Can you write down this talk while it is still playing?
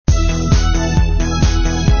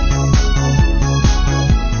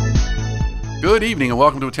Good evening and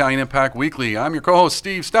welcome to Italian Impact Weekly. I'm your co-host,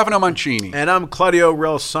 Stefano Mancini. And I'm Claudio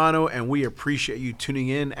Relsano, and we appreciate you tuning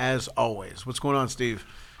in as always. What's going on, Steve?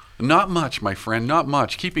 Not much, my friend, not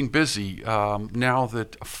much. Keeping busy now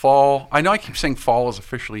that fall, I know I keep saying fall is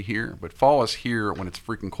officially here, but fall is here when it's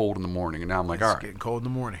freaking cold in the morning. And now I'm like, all right. It's getting cold in the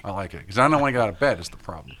morning. I like it because I don't want to get out of bed is the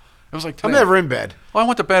problem. It was like today. I'm never in bed. Well, I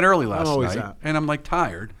went to bed early last always night, out. and I'm like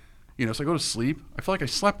tired. So I go to sleep. I feel like I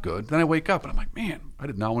slept good. Then I wake up, and I'm like, man, I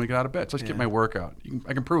did not want to get out of bed. So let's get my workout.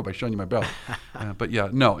 I can prove it by showing you my belly. But yeah,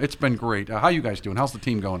 no, it's been great. How you guys doing? How's the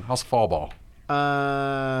team going? How's fall ball?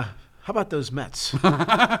 How about those Mets?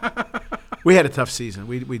 We had a tough season.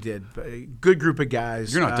 We did. Good group of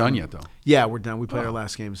guys. You're not done yet, though. Yeah, we're done. We played our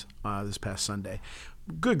last games this past Sunday.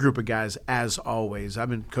 Good group of guys, as always. I've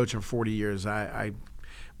been coaching for 40 years.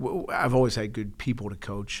 I've always had good people to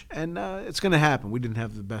coach, and it's going to happen. We didn't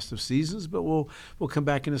have the best of seasons, but we'll come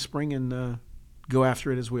back in the spring and go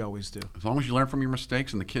after it as we always do. As long as you learn from your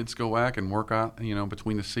mistakes and the kids go back and work out,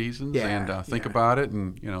 between the seasons and think about it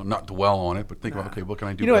and, not dwell on it, but think about, okay, what can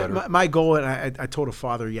I do better? My goal, and I told a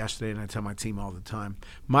father yesterday, and I tell my team all the time,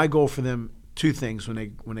 my goal for them, two things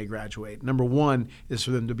when they graduate. Number one is for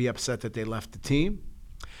them to be upset that they left the team,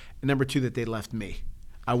 and number two, that they left me.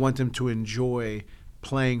 I want them to enjoy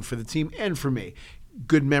playing for the team and for me.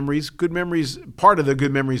 Good memories. Part of the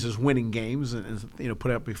good memories is winning games and put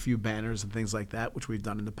up a few banners and things like that, which we've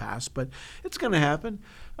done in the past. But it's going to happen.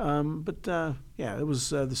 It was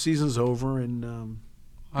the season's over, and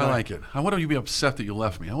I like it. I want you to be upset that you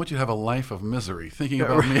left me. I want you to have a life of misery thinking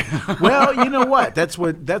about me. Well, you know what? That's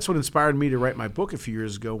what inspired me to write my book a few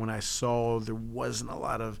years ago when I saw there wasn't a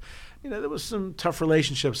lot of, there was some tough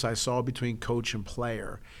relationships I saw between coach and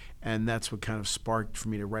player. And that's what kind of sparked for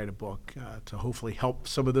me to write a book to hopefully help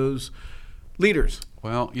some of those leaders.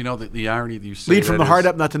 Well, the irony that you say Lead from the heart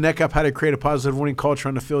up, not the neck up, how to create a positive winning culture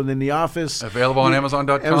on the field and in the office. Available on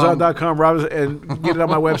Amazon.com. Amazon.com, and get it on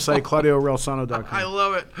my website, ClaudioRelsano.com. I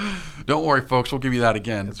love it. Don't worry, folks. We'll give you that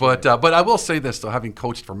again. But I will say this, though, having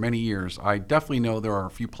coached for many years, I definitely know there are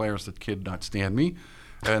a few players that could not stand me.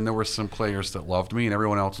 And there were some players that loved me, and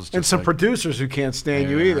everyone else was just and some producers who can't stand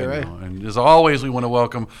you either, right? And as always, we want to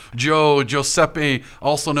welcome Giuseppe,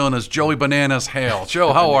 also known as Joey Bananas Hale.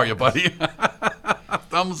 Joe, how are you, buddy?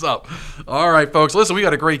 Thumbs up. All right, folks. Listen, we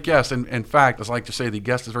got a great guest. And in fact, I like to say the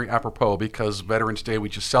guest is very apropos because Veterans Day we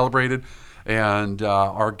just celebrated. And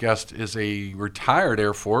our guest is a retired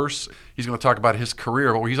Air Force. He's going to talk about his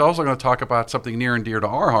career, but he's also going to talk about something near and dear to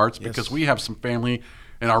our hearts because we have some family.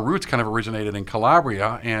 And our roots kind of originated in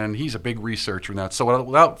Calabria, and he's a big researcher in that. So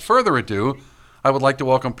without further ado, I would like to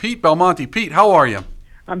welcome Pete Belmonte. Pete, how are you?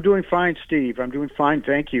 I'm doing fine, Steve. I'm doing fine.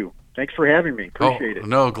 Thank you. Thanks for having me. Appreciate it.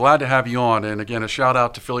 No, glad to have you on. And again, a shout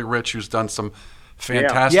out to Philly Rich, who's done some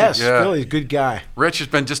fantastic. Philly's a good guy. Rich has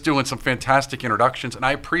been just doing some fantastic introductions, and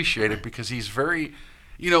I appreciate it because he's very,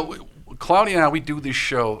 Claudia and I, we do this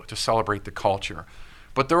show to celebrate the culture.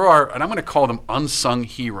 But there are, and I'm going to call them unsung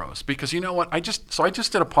heroes, because you know what? I just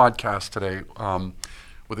did a podcast today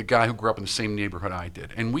with a guy who grew up in the same neighborhood I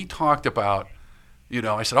did, and we talked about,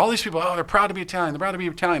 I said all these people, they're proud to be Italian,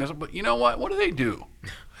 I said, but you know what? What do they do?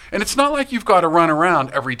 And it's not like you've got to run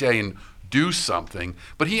around every day and do something.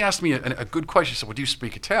 But he asked me a good question. He said, "Well, do you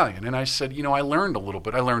speak Italian?" And I said, I learned a little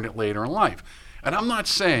bit. I learned it later in life, and I'm not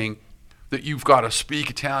saying that you've got to speak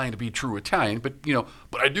Italian to be true Italian, but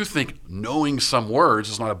I do think knowing some words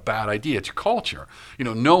is not a bad idea. It's your culture,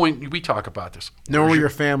 we talk about this. Know where your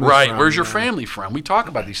family's from. Right, where's your family from? We talk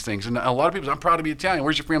about these things, and a lot of people say, I'm proud to be Italian.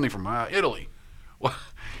 Where's your family from? Italy. Well,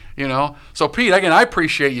 So Pete, again, I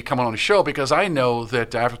appreciate you coming on the show because I know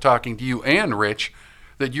that after talking to you and Rich,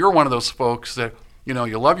 that you're one of those folks that, you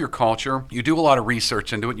love your culture, you do a lot of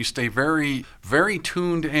research into it, you stay very, very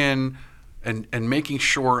tuned in, and making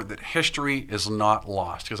sure that history is not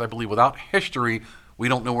lost. Because I believe without history, we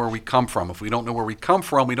don't know where we come from. If we don't know where we come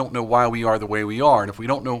from, we don't know why we are the way we are. And if we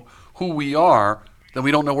don't know who we are, then we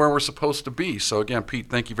don't know where we're supposed to be. So again, Pete,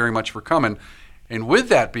 thank you very much for coming. And with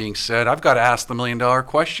that being said, I've got to ask the million-dollar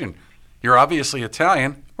question. You're obviously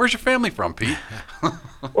Italian. Where's your family from, Pete?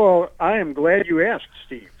 Well, I am glad you asked,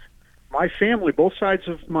 Steve. My family, both sides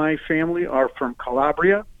of my family are from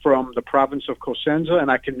Calabria, from the province of Cosenza,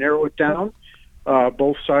 and I can narrow it down.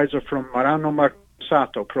 Both sides are from Marano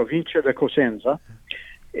Marsato, provincia de Cosenza.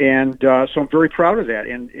 And so I'm very proud of that.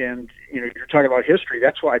 And you're talking about history.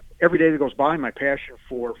 That's why every day that goes by, my passion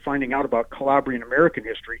for finding out about Calabrian-American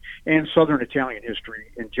history and Southern Italian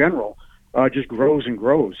history in general just grows and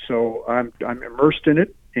grows. So I'm immersed in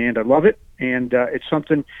it, and I love it. And it's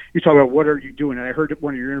something you talk about. What are you doing? And I heard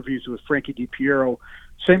one of your interviews with Frankie DiPiero.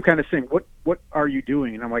 Same kind of thing. What are you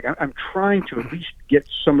doing? And I'm like, I'm trying to at least get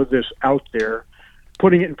some of this out there,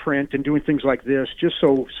 putting it in print and doing things like this, just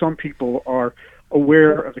so some people are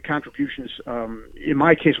aware of the contributions. In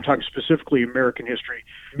my case, I'm talking specifically American history,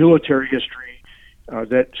 military history,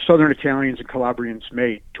 that Southern Italians and Calabrians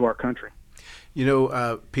made to our country. You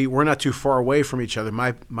know, Pete, we're not too far away from each other.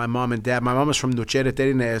 My mom and dad, my mom was from Nocera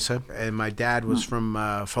Terinese, and my dad was from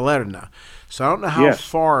Falerna. So I don't know how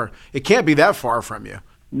far, it can't be that far from you.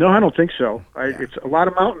 No, I don't think so. It's a lot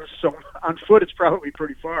of mountains, so on foot it's probably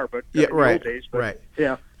pretty far, but in the old days. But, right.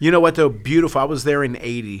 Yeah. You know what, though? Beautiful. I was there in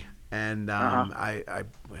 80, and I'm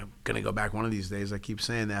going to go back one of these days. I keep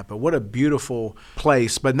saying that. But what a beautiful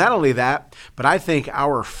place. But not only that, but I think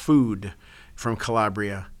our food from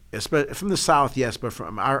Calabria, from the South, yes, but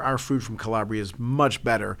from our food from Calabria is much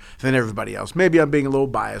better than everybody else. Maybe I'm being a little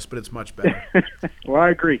biased, but it's much better. Well, I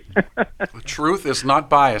agree. The truth is not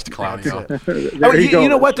biased, Claudio. You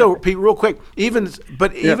know what, though, Pete, real quick, even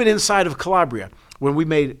inside of Calabria, when we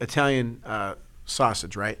made Italian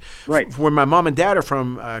sausage, right? Right. When my mom and dad are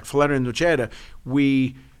from Falerna and Nocera,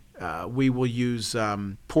 we will use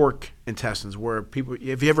pork intestines. Where people,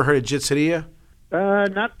 have you ever heard of jitzeria?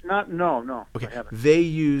 No. Okay. I haven't. They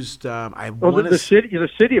used the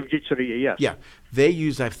city of Gizzeria, yes. Yeah. They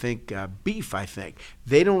used, I think, beef, I think.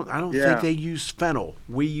 I don't think they use fennel.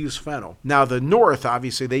 We use fennel. Now the north,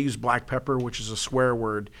 obviously, they use black pepper, which is a swear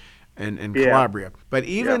word in Calabria. But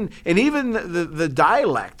even the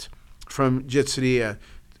dialect from Gizzeria,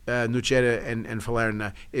 Nocera and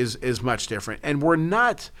Falerna is much different. And we're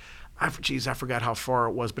not I forgot how far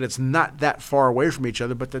it was, but it's not that far away from each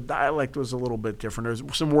other, but the dialect was a little bit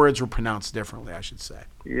different. Some words were pronounced differently, I should say.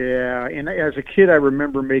 Yeah, and as a kid, I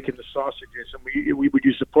remember making the sausages, and we would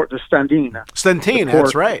use the standina. Standina,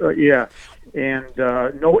 that's right. Yeah, and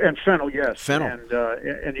and fennel, yes. Fennel. And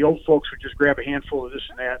the old folks would just grab a handful of this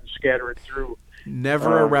and that and scatter it through.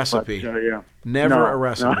 Never a recipe. Never a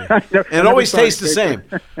recipe. No. And it always tastes the same.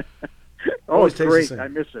 Oh, it's great. I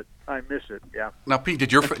miss it. Yeah. Now, Pete,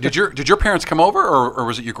 did your parents come over, or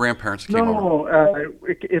was it your grandparents that came over? No.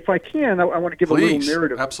 If I can, I want to give a little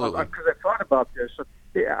narrative. Absolutely. Because I thought about this.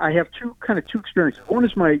 I have two experiences. One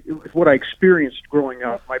is what I experienced growing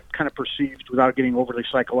up. My kind of perceived, without getting overly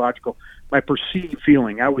psychological, my perceived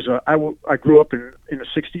feeling. I grew up in the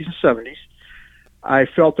 60s and 70s. I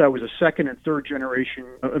felt I was a second and third generation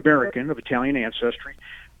American of Italian ancestry.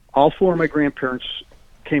 All four of my grandparents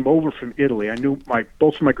came over from Italy. I knew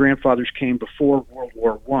both of my grandfathers came before World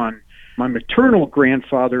War I. My maternal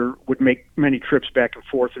grandfather would make many trips back and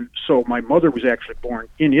forth, and so my mother was actually born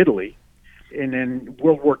in Italy. And then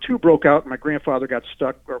World War II broke out, and my grandfather got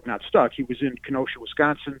stuck, or not stuck, he was in Kenosha,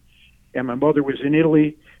 Wisconsin, and my mother was in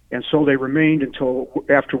Italy, and so they remained until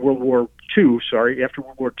after World War II.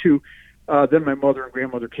 Then my mother and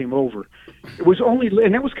grandmother came over. It was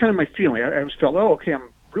and that was kind of my feeling. I always felt, okay, I'm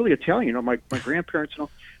really Italian, my grandparents and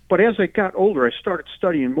all. But as I got older, I started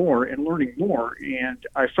studying more and learning more, and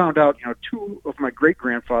I found out, two of my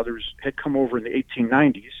great-grandfathers had come over in the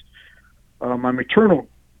 1890s. My maternal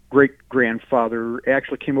great-grandfather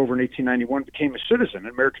actually came over in 1891, became an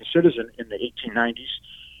American citizen in the 1890s,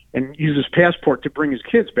 and used his passport to bring his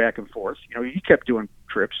kids back and forth. He kept doing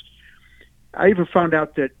trips. I even found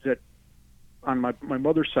out that on my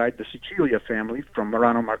mother's side, the Sicilia family from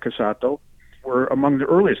Marano Marcasato were among the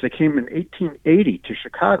earliest. They came in 1880 to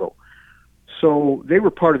Chicago. So they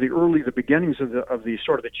were part of the beginnings of the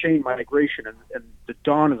sort of the chain migration and the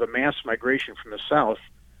dawn of the mass migration from the South.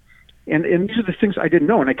 And these are the things I didn't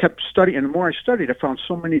know, and I kept studying. And the more I studied, I found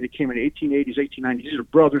so many that came in the 1880s, 1890s. These are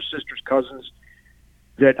brothers, sisters, cousins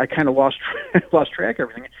that I kind of lost track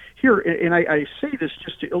of everything. Here, and I say this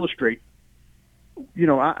just to illustrate.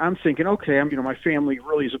 I'm thinking, okay, my family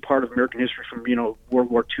really is a part of American history from,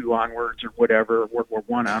 World War II onwards or whatever, World War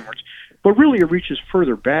I onwards. But really it reaches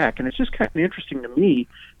further back, and it's just kind of interesting to me.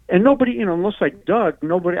 And nobody, unless I dug,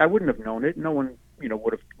 I wouldn't have known it. No one,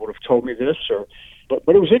 would have told me this,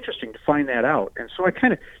 but it was interesting to find that out. And so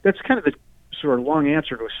that's kind of the sort of long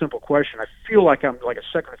answer to a simple question. I feel like I'm like a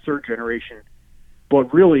second or third generation,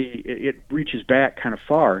 but really it reaches back kind of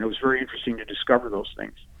far, and it was very interesting to discover those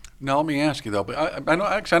things. Now, let me ask you though. But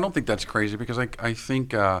I don't think that's crazy, because I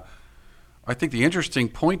think the interesting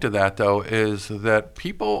point to that though is that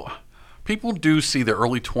people do see the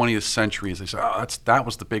early 20th century as they say, that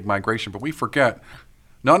was the big migration, but we forget.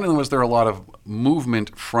 Not only was there a lot of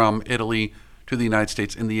movement from Italy to the United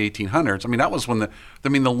States in the 1800s. I mean, that was when the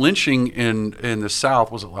lynching in the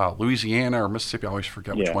South, was it Louisiana or Mississippi? I always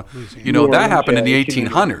forget which one. Louisiana. You know, New that Orleans, happened in the 1800s.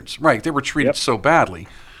 1800s. Right. They were treated so badly.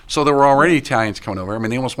 So there were already Italians coming over. I mean,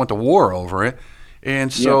 they almost went to war over it.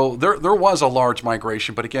 And so there was a large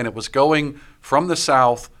migration. But again, it was going from the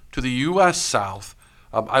South to the U.S. South.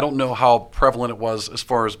 I don't know how prevalent it was as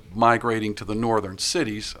far as migrating to the northern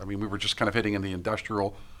cities. I mean, we were just kind of hitting in the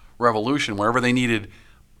Industrial Revolution. Wherever they needed,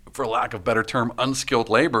 for lack of a better term, unskilled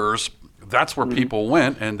laborers, that's where people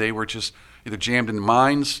went, and they were just either jammed in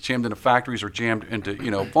mines, jammed into factories, or jammed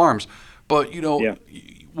into farms. But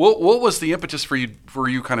what was the impetus for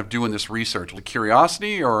you kind of doing this research? Like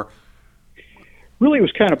curiosity, or? Really, it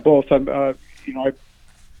was kind of both. I'm a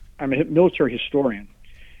military historian.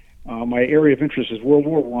 My area of interest is World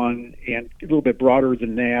War I, and a little bit broader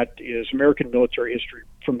than that is American military history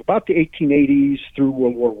from about the 1880s through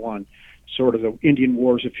World War I, sort of the Indian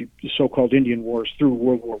Wars, the so-called Indian Wars through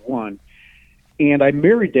World War I. And I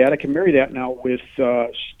married that. I can marry that now with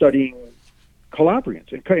studying Calabrians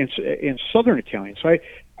and Southern Italians. So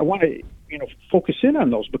I want to focus in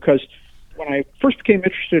on those, because when I first became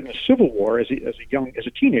interested in the Civil War as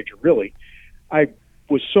a teenager, really, I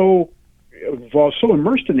was so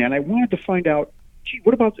immersed in that, and I wanted to find out, gee,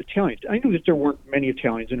 what about the Italians? I knew that there weren't many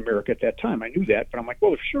Italians in America at that time. I knew that, but I'm like,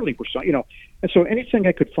 well, there surely were some, And so anything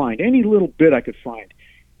I could find, any little bit I could find,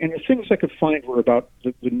 and the things I could find were about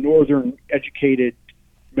the northern educated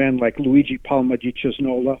men like Luigi Palma di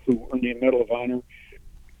Cesnola, who earned the Medal of Honor,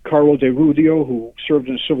 Carlo De Rudio, who served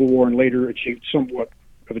in the Civil War and later achieved somewhat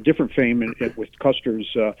of a different fame with Custer's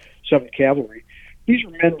 7th Cavalry. These are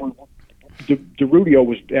men were De Rudio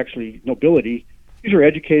was actually nobility. These are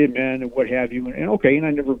educated men and what have you. And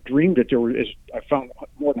I never dreamed that there were, I found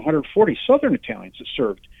more than 140 Southern Italians that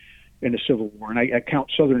served in the Civil War. And I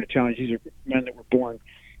count Southern Italians, these are men that were born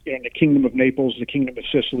in the Kingdom of Naples, the Kingdom of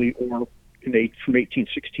Sicily, or from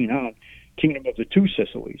 1816 on, Kingdom of the Two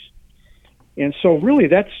Sicilies. And so really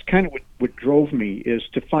that's kind of what drove me, is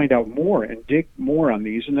to find out more and dig more on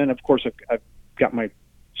these. And then, of course, I've got my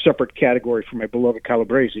separate category for my beloved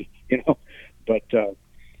Calabresi, but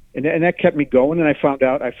and that kept me going. And I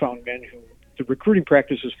found men who, the recruiting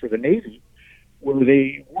practices for the Navy, where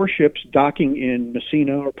they warships docking in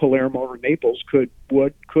Messina or Palermo or Naples could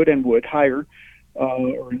and would hire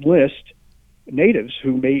or enlist natives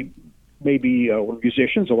who maybe were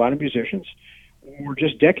musicians, a lot of musicians, or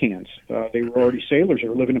just deckhands. They were already sailors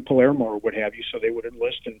or living in Palermo or what have you, so they would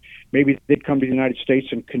enlist, and maybe they'd come to the United States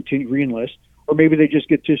and continue re-enlist. Or maybe they just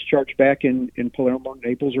get discharged back in Palermo,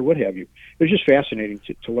 Naples, or what have you. It was just fascinating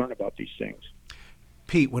to learn about these things.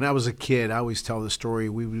 Pete, when I was a kid, I always tell the story.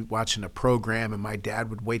 We would be watching a program, and my dad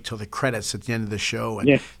would wait till the credits at the end of the show,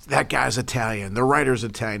 and that guy's Italian, the writer's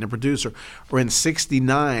Italian, the producer. Or in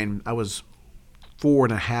 '69, I was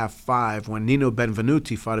 4.5, 5, when Nino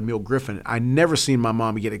Benvenuti fought Emil Griffin. I never seen my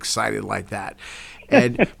mom get excited like that.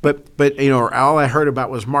 And but all I heard about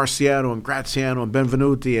was Marciano and Graziano and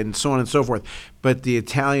Benvenuti and so on and so forth. But the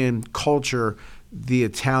Italian culture, the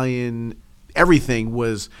Italian everything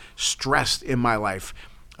was stressed in my life.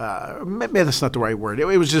 Maybe that's not the right word. It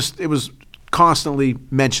was constantly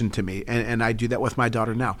mentioned to me, and I do that with my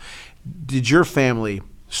daughter now. Did your family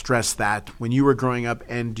stress that when you were growing up,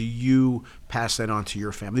 and do you pass that on to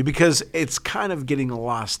your family? Because it's kind of getting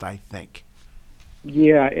lost, I think.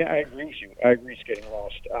 Yeah, I agree with you. I agree it's getting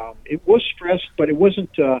lost. It was stressed, but it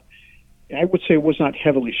wasn't, I would say it was not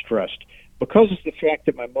heavily stressed. Because of the fact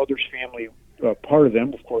that my mother's family, part of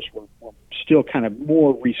them, of course, were still kind of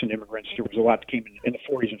more recent immigrants. There was a lot that came in the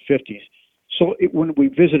 40s and 50s. So when we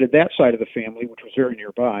visited that side of the family, which was very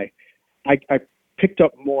nearby, I picked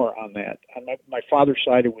up more on that. On my father's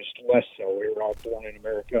side, it was less so. We were all born in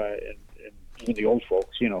America, and even the old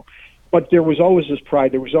folks, But there was always this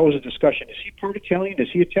pride. There was always a discussion. Is he part Italian? Is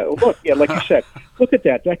he Italian? Look, like you said, look at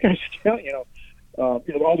that. That guy's Italian. All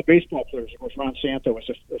the baseball players. Of course, Ron Santo was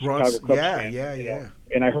a Chicago Cubs fan. Yeah.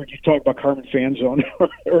 And I heard you talk about Carmen Fanzone.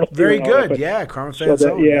 Very good. Carmen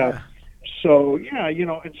Fanzone. So,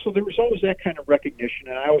 and so there was always that kind of recognition,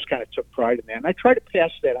 and I always kind of took pride in that. And I try to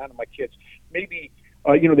pass that on to my kids. Maybe,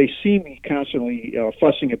 they see me constantly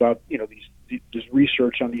fussing about, this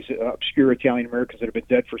research on these obscure Italian Americans that have been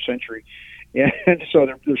dead for a century. And so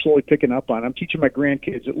they're slowly picking up on it. I'm teaching my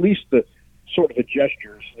grandkids at least the sort of the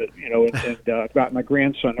gestures that, and I've got my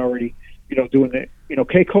grandson already, doing the,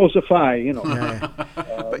 che cosa fai,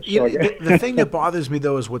 But the thing that bothers me,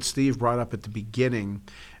 though, is what Steve brought up at the beginning.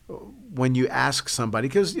 When you ask somebody,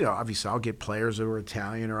 because, obviously I'll get players who are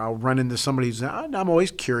Italian, or I'll run into somebody who's, I'm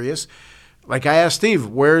always curious. Like I asked Steve,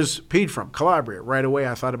 where's Pete from? Calabria. Right away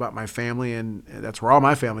I thought about my family, and that's where all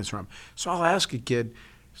my family's from. So I'll ask a kid,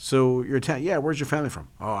 so you're Italian? Yeah, where's your family from?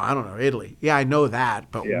 Oh, I don't know, Italy. Yeah, I know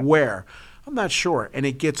that, but where? I'm not sure. And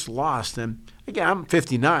it gets lost. And again, I'm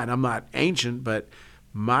 59. I'm not ancient, but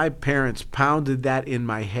my parents pounded that in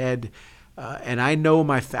my head. And I know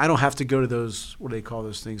I don't have to go to those, what do they call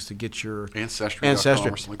those things, to get your ancestry.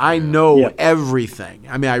 I know everything.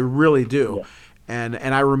 I mean, I really do. Yeah.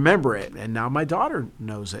 And I remember it, and now my daughter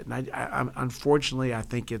knows it. And I'm unfortunately, I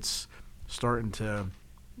think it's starting to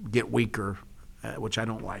get weaker, which I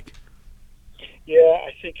don't like. Yeah,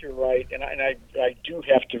 I think you're right, and I do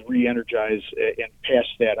have to re-energize and pass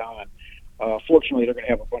that on. Fortunately, they're going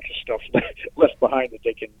to have a bunch of stuff left behind that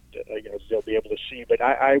they can, they'll be able to see. But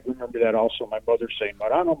I remember that also. My mother saying,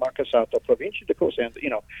 "Marano Marcasato, Provincia de Cosenza."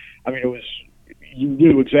 I mean, it was, you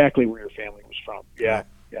knew exactly where your family was from. Yeah.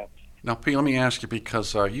 Now, Pete, let me ask you,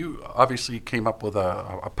 because you obviously came up with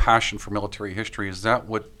a passion for military history. Is that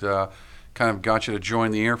what kind of got you to join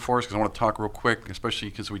the Air Force? Because I want to talk real quick, especially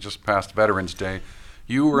because we just passed Veterans Day.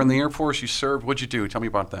 You were in the Air Force. You served. What'd you do? Tell me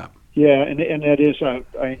about that. Yeah, and that is,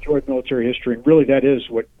 I enjoyed military history, and really that is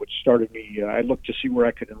what started me. I looked to see where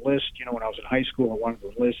I could enlist. When I was in high school, I wanted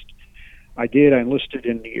to enlist. I did. I enlisted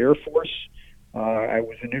in the Air Force. I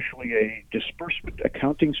was initially a disbursement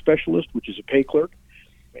accounting specialist, which is a pay clerk.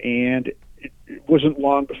 And it wasn't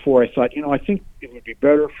long before I thought, I think it would be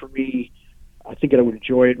better for me. I think I would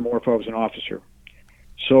enjoy it more if I was an officer.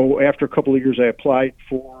 So after a couple of years, I applied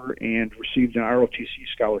for and received an ROTC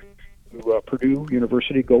scholarship to Purdue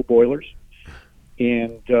University, go Boilers,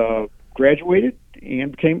 and graduated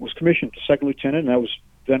and was commissioned to second lieutenant. And I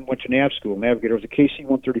then went to nav school, navigator. I was a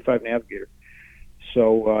KC-135 navigator.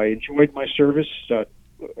 So I enjoyed my service.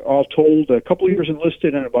 All told, a couple of years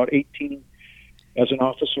enlisted and about 18 as an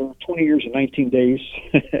officer, 20 years and 19 days.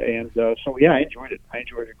 And I enjoyed it. I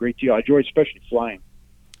enjoyed it a great deal. I enjoyed especially flying.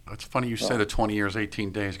 It's funny you say the 20 years,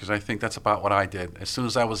 18 days, because I think that's about what I did. As soon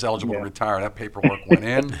as I was eligible to retire, that paperwork went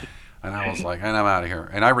in, and I was like, and I'm out of here.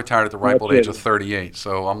 And I retired at the ripe old age of 38,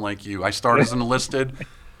 so I'm like you. I started as an enlisted,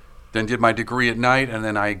 then did my degree at night, and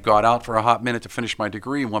then I got out for a hot minute to finish my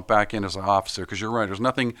degree and went back in as an officer, because you're right, there's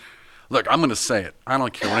nothing. Look, I'm going to say it. I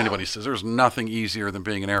don't care what anybody says. There's nothing easier than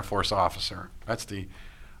being an Air Force officer.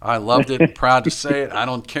 I loved it. Proud to say it. I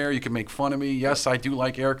don't care. You can make fun of me. Yes, I do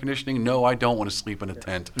like air conditioning. No, I don't want to sleep in a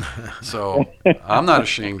tent. So I'm not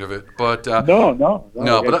ashamed of it. But no,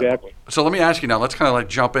 exactly. So let me ask you now. Let's kind of like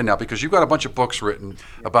jump in now, because you've got a bunch of books written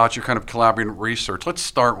about your kind of Calabrian research. Let's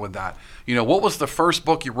start with that. What was the first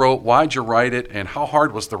book you wrote? Why'd you write it? And how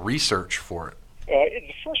hard was the research for it?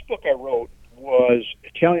 The first book I wrote was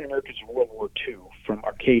Italian-Americans in World War II from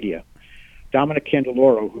Arcadia. Dominic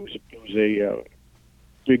Candeloro, who's a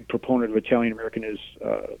big proponent of Italian-American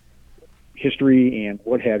history and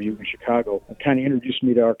what have you in Chicago, kind of introduced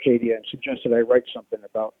me to Arcadia and suggested I write something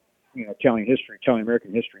about Italian history,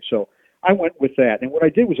 Italian-American history. So I went with that. And what I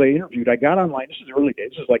did was I got online. This is the early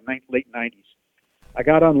days. This is like late 90s. I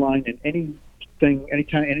got online in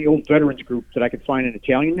any old veterans group that I could find an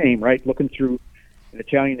Italian name, right, looking through an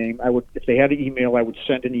Italian name. If they had an email, I would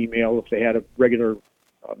send an email. If they had a regular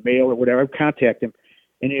mail or whatever, I would contact them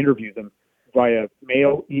and interview them via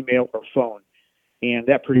mail, email, or phone. And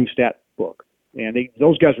that produced that book. And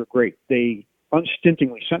those guys were great. They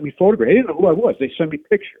unstintingly sent me photographs. They didn't know who I was. They sent me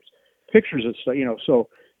pictures of stuff, so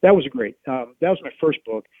that was great. That was my first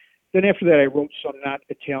book. Then after that, I wrote some not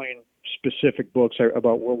Italian-specific books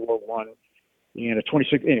about World War I. And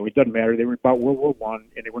anyway, it doesn't matter. They were about World War I,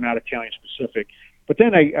 and they were not Italian-specific. But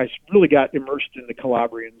then I really got immersed in the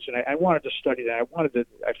Calabrians, and I wanted to study that.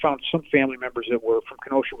 I found some family members that were from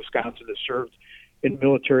Kenosha, Wisconsin, that served in the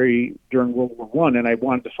military during World War I, and I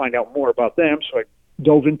wanted to find out more about them, so I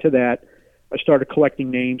dove into that. I started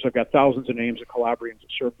collecting names. I've got thousands of names of Calabrians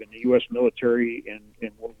that served in the U.S. military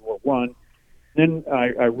in World War I. Then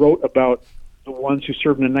I wrote about the ones who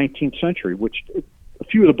served in the 19th century, which a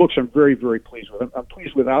few of the books I'm very, very pleased with. I'm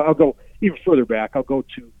pleased with. I'll go even further back. I'll go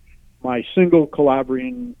to my single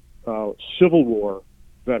Calabrian Civil War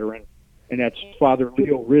veteran, and that's Father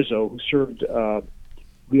Leo Rizzo, who served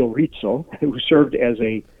Leo Rizzo, who served as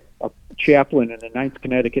a chaplain in the 9th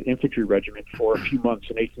Connecticut Infantry Regiment for a few months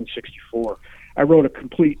in 1864. I wrote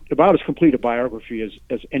about as complete a biography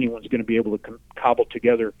as anyone's going to be able to cobble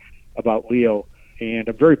together about Leo, and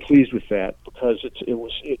I'm very pleased with that because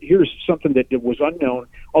here's something that was unknown,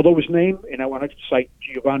 although his name, and I want to cite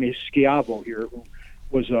Giovanni Schiavo here, who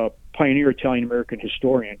was a pioneer Italian-American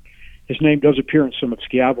historian. His name does appear in some of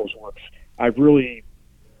Schiavo's works. I've really,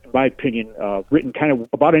 in my opinion, written kind of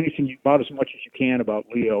about as much as you can about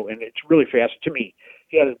Leo, and it's really fast to me.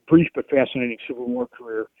 he had a brief but fascinating Civil War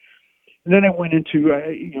career. And then I went into,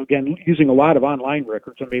 again, using a lot of online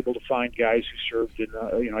records, I'm able to find guys who served in,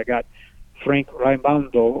 I got Frank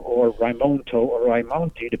Raimondo or Raimonto or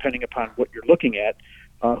Raimonti, depending upon what you're looking at,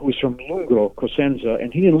 who was from Lungro, Cosenza,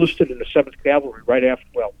 and he enlisted in the 7th Cavalry right after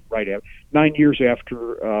 9 years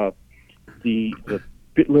after the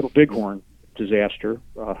Little Bighorn disaster,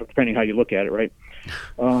 depending how you look at it, right?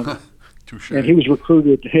 And he was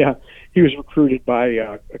recruited. Yeah, he was recruited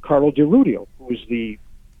by Carlo Di Rudio, who was the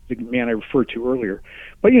man I referred to earlier.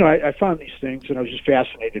 But I found these things, and I was just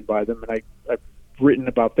fascinated by them. And I've written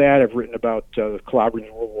about that. I've written about the Calabrians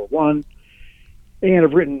in World War I, and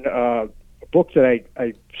I've written a book that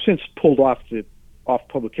I since pulled off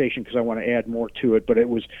publication because I want to add more to it. But it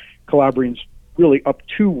was Calabrians really up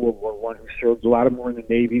to World War I who served. A lot of them were in the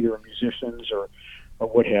Navy. They were musicians or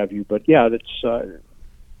what have you. But yeah,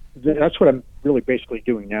 that's what I'm really basically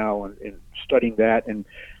doing now, and studying that, and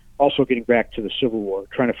also getting back to the Civil War,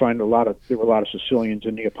 trying to find there were a lot of Sicilians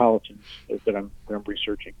and Neapolitans that I'm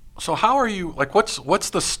researching. So how are you, what's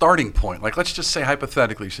the starting point? Like, let's just say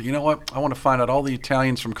hypothetically, so you know what, I want to find out all the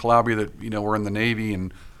Italians from Calabria that, were in the Navy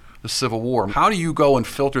and the Civil War. How do you go and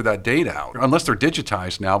filter that data out? Unless they're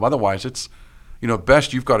digitized now, otherwise it's, at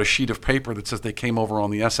best you've got a sheet of paper that says they came over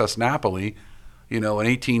on the SS Napoli, in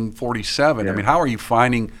 1847. Yeah. I mean, how are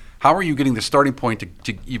you getting the starting point to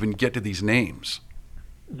even get to these names?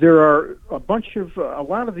 There are a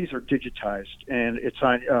lot of these are digitized, and it's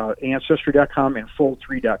on Ancestry.com and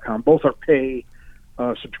Fold3.com. Both are pay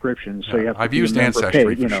subscriptions. So you have to I've used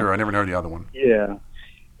Ancestry for sure. I never heard the other one. Yeah.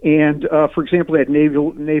 And, for example, they had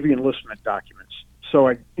Navy enlistment documents.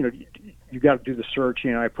 So you got to do the search.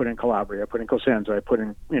 I put in Calabria, I put in Cosenza, I put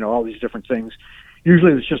in, all these different things.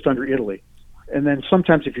 Usually it's just under Italy. And then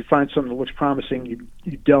sometimes if you find something that looks promising, you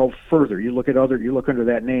delve further. You look under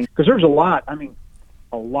that name. Because there's a lot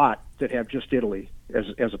that have just Italy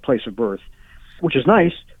as a place of birth, which is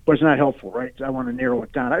nice, but it's not helpful, right? I want to narrow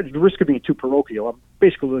it down. At the risk of being too parochial, I'm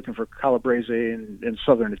basically looking for Calabrese and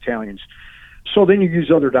Southern Italians. So then you use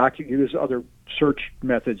other search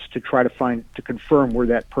methods to try to confirm where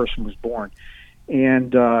that person was born.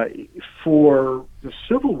 And for the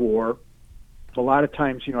Civil War, a lot of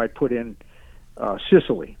times, I put in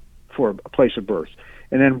Sicily for a place of birth,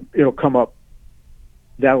 and then it'll come up.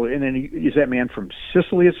 And then is that man from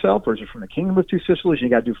Sicily itself, or is it from the Kingdom of Two Sicilies? And you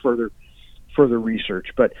got to do further research,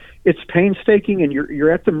 but it's painstaking, and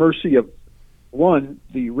you're at the mercy of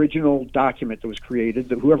the original document that was created.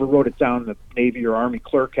 That whoever wrote it down, the Navy or Army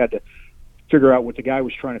clerk, had to figure out what the guy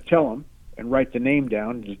was trying to tell him and write the name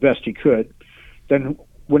down as best he could. Then,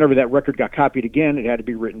 whenever that record got copied again, it had to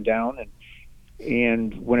be written down,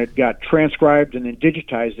 and when it got transcribed and then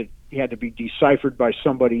digitized, it had to be deciphered by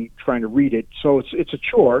somebody trying to read it. So it's a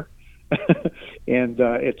chore, and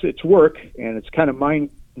it's work, and it's kind of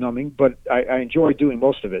mind-numbing, but I enjoy doing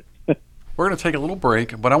most of it. We're going to take a little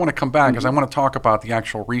break, but I want to come back because I want to talk about the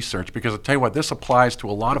actual research, because I'll tell you what, this applies to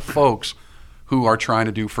a lot of folks who are trying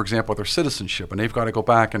to do, for example, their citizenship, and they've got to go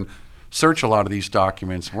back and search a lot of these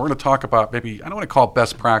documents. And we're going to talk about maybe, I don't want to call it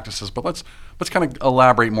best practices, but let's kind of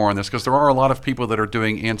elaborate more on this, because there are a lot of people that are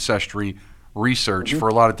doing ancestry research for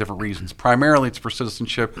a lot of different reasons. Primarily it's for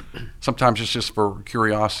citizenship. Sometimes it's just for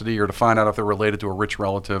curiosity or to find out if they're related to a rich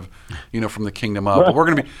relative, from the kingdom up. But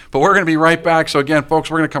we're going to be right back. So again,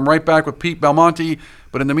 folks, we're going to come right back with Pete Belmonte.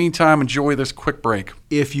 But in the meantime, enjoy this quick break.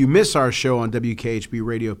 If you miss our show on WKHB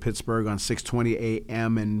Radio Pittsburgh on 620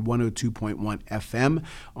 AM and 102.1 FM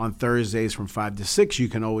on Thursdays from 5 to 6, you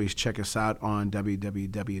can always check us out on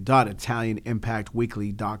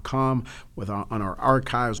www.ItalianImpactWeekly.com on our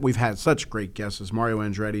archives. We've had such great guests as Mario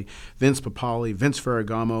Andretti, Vince Papali, Vince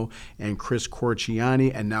Ferragamo, and Chris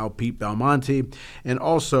Corciani, and now Pete Belmonte. And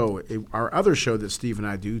also our other show that Steve and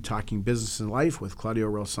I do, Talking Business and Life with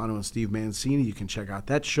Claudio Relsano and Steve Mancini. You can check out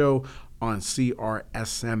that show on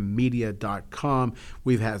crsmmedia.com.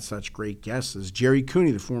 We've had such great guests as Jerry Cooney,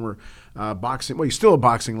 the former he's still a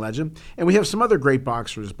boxing legend. And we have some other great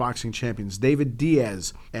boxers, boxing champions, David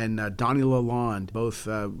Diaz and Donnie Lalonde. Both,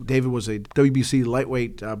 David was a WBC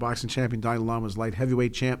lightweight boxing champion. Donnie Lalonde was light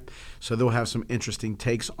heavyweight champ. So they'll have some interesting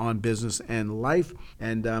takes on business and life.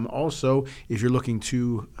 And also, if you're looking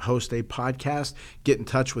to host a podcast, get in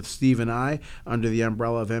touch with Steve and I under the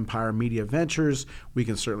umbrella of Empire Media Ventures. We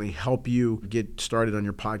can certainly help you get started on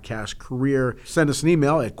your podcast career. Send us an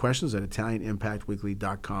email at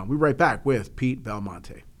questions@ItalianImpactWeekly.com. We'll be right back with Pete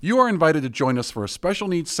Belmonte. You are invited to join us for a special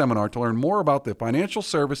needs seminar to learn more about the financial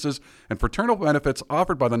services and fraternal benefits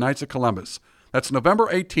offered by the Knights of Columbus. That's November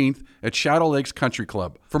 18th at Shadow Lakes Country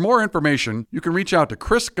Club. For more information, you can reach out to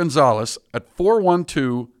Chris Gonzalez at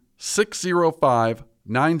 412-605-9444.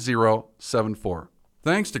 9074.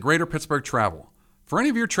 Thanks to Greater Pittsburgh Travel. For any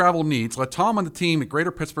of your travel needs, let Tom and the team at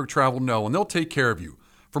Greater Pittsburgh Travel know, and they'll take care of you.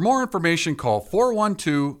 For more information, call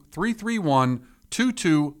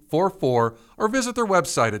 412-331-2244 or visit their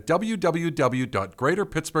website at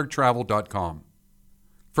www.greaterpittsburghtravel.com.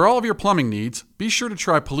 For all of your plumbing needs, be sure to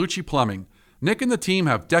try Palucci Plumbing. Nick and the team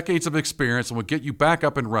have decades of experience and will get you back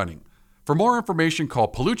up and running. For more information, call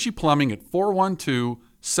Palucci Plumbing at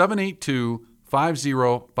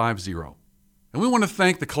 412-782-5050. And we want to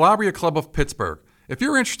thank the Calabria Club of Pittsburgh. If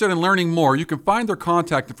you're interested in learning more, you can find their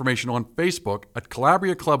contact information on Facebook at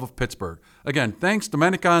Calabria Club of Pittsburgh. Again, thanks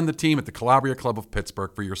Domenica and the team at the Calabria Club of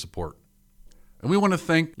Pittsburgh for your support. And we want to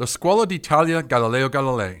thank La Scuola d'Italia Galileo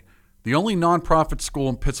Galilei, the only nonprofit school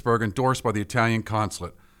in Pittsburgh endorsed by the Italian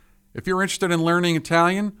Consulate. If you're interested in learning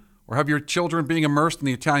Italian or have your children being immersed in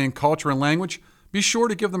the Italian culture and language, be sure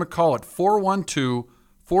to give them a call at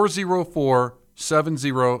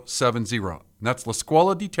 412-404-7070. And that's La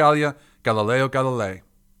Scuola d'Italia Galileo Galilei.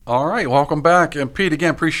 All right, welcome back. And Pete,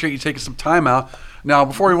 again, appreciate you taking some time out. Now,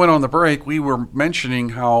 before we went on the break, we were mentioning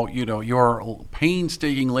how, your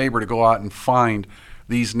painstaking labor to go out and find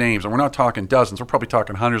these names. And we're not talking dozens, we're probably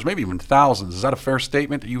talking hundreds, maybe even thousands. Is that a fair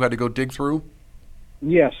statement that you had to go dig through?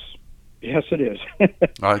 Yes. Yes, it is.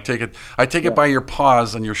 I take it by your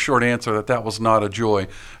pause and your short answer that was not a joy.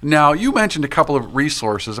 Now, you mentioned a couple of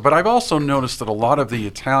resources, but I've also noticed that a lot of the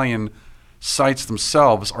Italian sites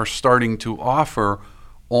themselves are starting to offer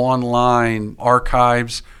online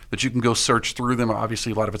archives that you can go search through them.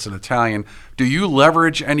 Obviously, a lot of it's in Italian. Do you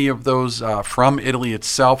leverage any of those from Italy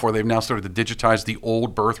itself, where they've now started to digitize the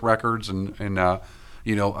old birth records and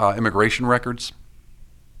immigration records?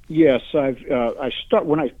 Yes,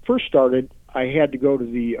 when I first started, I had to go to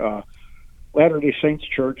the Latter-day Saints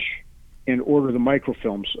Church and order the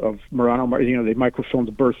microfilms of Murano. They microfilmed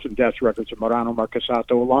the birth and death records of Murano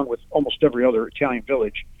Marcasato, along with almost every other Italian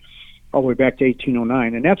village, all the way back to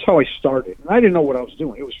 1809. And that's how I started. And I didn't know what I was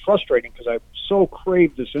doing. It was frustrating because I so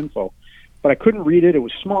craved this info, but I couldn't read it. It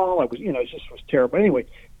was small. It just was terrible. Anyway,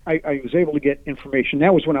 I was able to get information.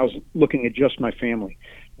 That was when I was looking at just my family.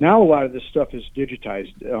 Now a lot of this stuff is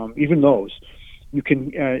digitized, even those. You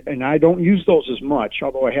can, and I don't use those as much,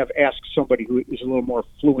 although I have asked somebody who is a little more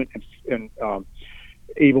fluent and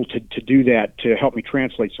able to do that to help me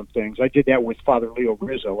translate some things. I did that with Father Leo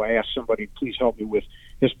Rizzo. I asked somebody, please help me with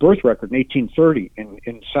his birth record in 1830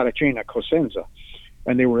 in Saracena, Cosenza,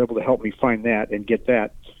 and they were able to help me find that and get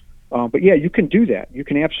that. But yeah, you can do that. You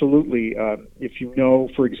can absolutely, if you know,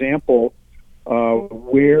 for example,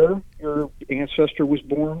 where your ancestor was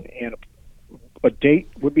born and a date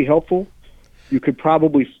would be helpful. You could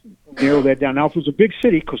probably narrow that down. Now, if it was a big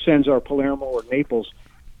city, Cosenza or Palermo or Naples,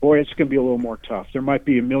 boy, it's going to be a little more tough. There might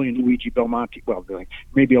be a million Luigi Belmonte,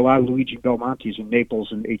 maybe a lot of Luigi Belmontes in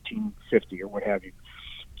Naples in 1850 or what have you.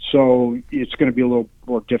 So it's going to be a little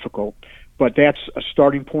more difficult. But that's a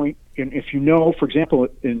starting point. And if you know, for example,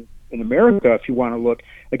 in America, if you want to look,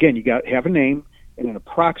 again, you got have a name and an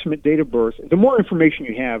approximate date of birth. The more information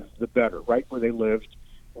you have, the better, right, where they lived,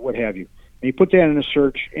 or what have you. And you put that in a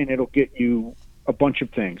search, and it'll get you a bunch of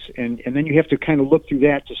things. And then you have to kind of look through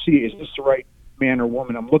that to see, is this the right man or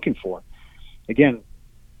woman I'm looking for? Again,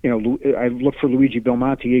 I looked for Luigi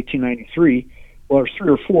Belmonte, 1893. Well, there's 3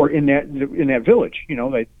 or 4 in that village,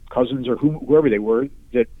 like cousins or whoever they were.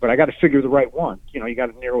 But I got to figure the right one. You got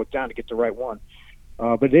to narrow it down to get the right one.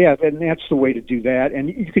 But yeah, and that's the way to do that. And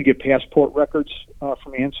you could get passport records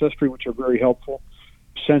from Ancestry, which are very helpful.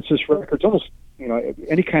 Census records, almost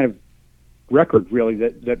any kind of record really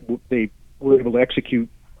that they were able to execute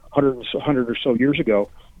 100 or so years ago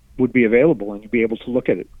would be available, and you'd be able to look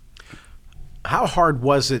at it. How hard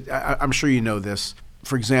was it? I'm sure you know this.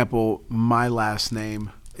 For example, my last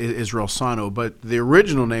name is Rosano, but the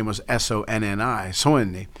original name was Sonni,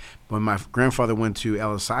 Soenni. When my grandfather went to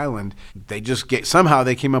Ellis Island, they somehow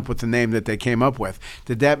they came up with the name that they came up with.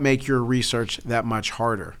 Did that make your research that much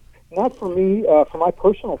harder? Not for me. For my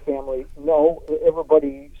personal family, no.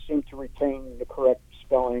 Everybody seemed to retain the correct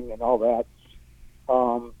spelling and all that.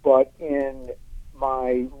 But in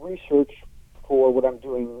my research for what I'm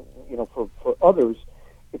doing, for others,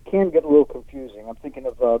 it can get a little confusing. I'm thinking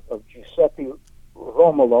of Giuseppe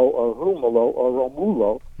Romulo or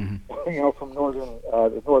Romulo, mm-hmm. From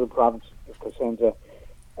the northern province of Cosenza,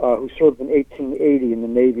 who served in 1880 in the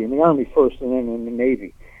Navy, in the Army first and then in the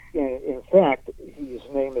Navy. In fact, his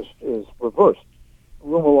name is reversed,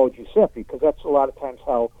 Romulo Giuseppe, because that's a lot of times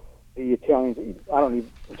how the Italians,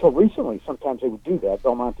 until recently, sometimes they would do that,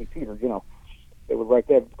 Belmonte Peter, they would write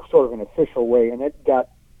that sort of an official way, and it got,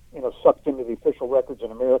 sucked into the official records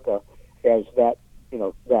in America as that,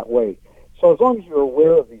 that way. So as long as you're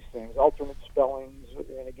aware of these things, alternate spellings,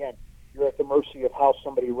 and again, you're at the mercy of how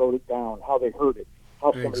somebody wrote it down, how they heard it,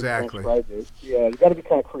 how somebody transcribed it. Yeah, you got to be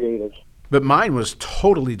kind of creative. But mine was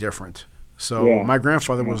totally different. So Yeah. my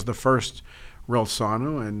grandfather was the first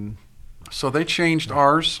Relsano, and So they changed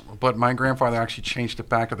ours, but my grandfather actually changed it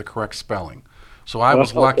back to the correct spelling. So I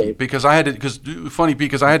was lucky Okay. because I had to.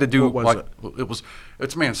 Because I had to do What was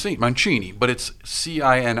it's Mancini, but it's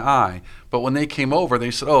Cini. But when they came over, they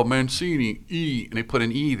said, "Oh, Mancini, E," and they put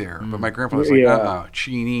an E there. But my grandfather was like,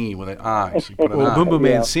 Chini with an I. So he put an well, I. Bumbo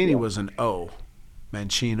Yeah, Mancini yeah. was an O,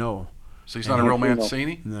 Mancino. So he's not a real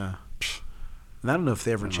Mancini. No, and I don't know if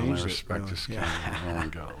they ever I changed it. respect this guy. Yeah. Oh my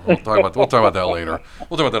God. We'll talk about that later.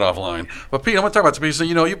 We'll talk about that offline. But Pete, I want to talk about because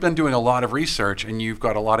you've been doing a lot of research and you've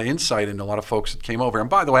got a lot of insight into a lot of folks that came over. And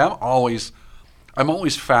by the way, I'm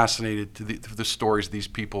always fascinated to the stories of these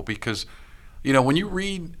people because, when you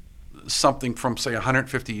read something from say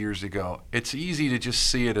 150 years ago, it's easy to just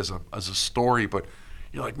see it as a story. But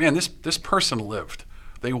you're like, man, this person lived.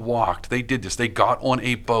 They walked. They did this. They got on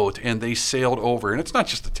a boat and they sailed over. And it's not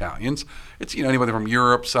just Italians. It's anybody from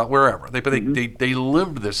Europe, South, wherever. They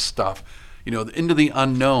lived this stuff, into the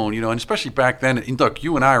unknown. And especially back then. And look,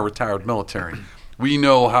 you and I are retired military. We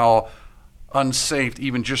know how unsafe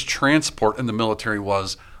even just transport in the military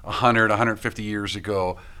was 100, 150 years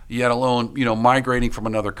ago. Yet alone, migrating from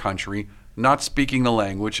another country, not speaking the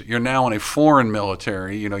language. You're now in a foreign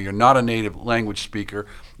military. You're not a native language speaker.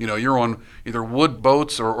 You're on either wood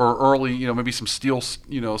boats or early, maybe some steel,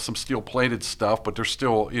 some steel-plated stuff. But there's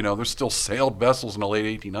still sailed vessels in the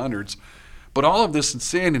late 1800s. But all of this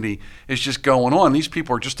insanity is just going on. These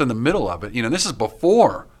people are just in the middle of it. This is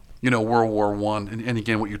before, World War I. And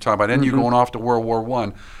again, what you're talking about. And you're going off to World War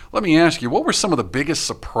I. Let me ask you, what were some of the biggest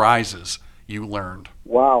surprises you learned?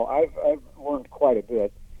 Wow, I've learned quite a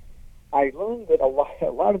bit. I learned that a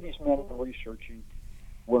lot of these men I'm researching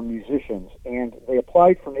were musicians, and they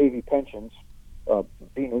applied for Navy pensions,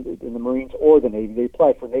 being in the Marines or the Navy. They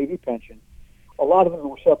applied for Navy pension. A lot of them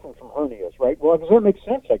were suffering from hernias, right? Well, because that makes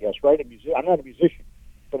sense, I guess, right? I'm not a musician,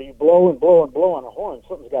 but you blow and blow and blow on a horn,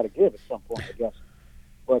 something's got to give at some point, I guess.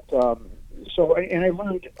 But and I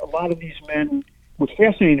learned a lot of these men. What's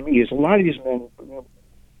fascinating to me is a lot of these men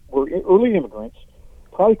were early immigrants.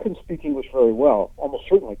 Probably couldn't speak English very well, almost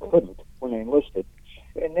certainly couldn't when they enlisted.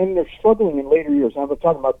 And then they're struggling in later years. I'm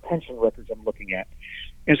talking about pension records I'm looking at.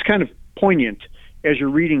 And it's kind of poignant as you're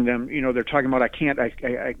reading them. They're talking about,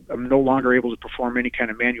 I'm no longer able to perform any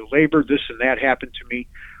kind of manual labor. This and that happened to me.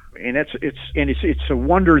 And it's a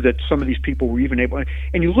wonder that some of these people were even able,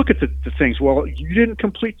 and you look at the things, well, you didn't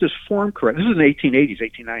complete this form correct. This is in the 1880s,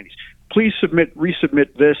 1890s. Please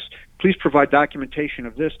resubmit this. Please provide documentation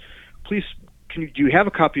of this. Please, do you have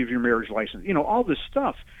a copy of your marriage license? All this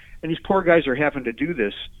stuff. And these poor guys are having to do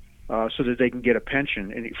this so that they can get a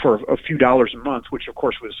pension and for a few dollars a month, which of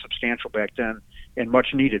course was substantial back then and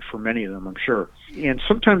much needed for many of them, I'm sure. And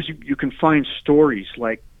sometimes you can find stories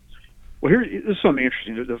like, well, this is something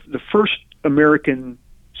interesting. The first American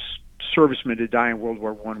serviceman to die in World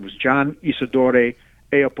War I was John Isidore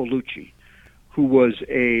Eapolucci, who was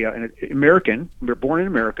an American, born in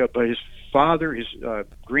America, but his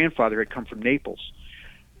grandfather had come from Naples.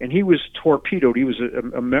 And he was torpedoed. He was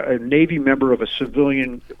a Navy member of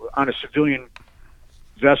on a civilian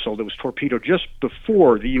vessel that was torpedoed just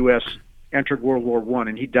before the U.S. entered World War I,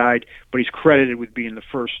 and he died, but he's credited with being the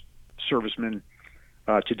first serviceman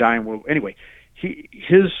to die in World War. Anyway,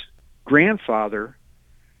 his grandfather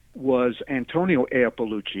was Antonio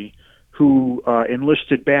Eapolucci, who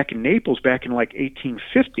enlisted back in Naples back in like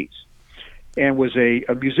 1850s, and was a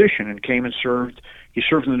musician and came and served. He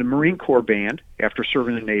served in the Marine Corps band after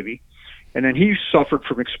serving in the Navy, and then he suffered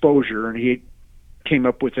from exposure, and he came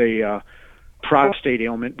up with a prostate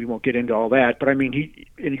ailment. We won't get into all that, but I mean,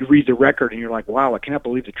 and you read the record, and you're like, wow, I cannot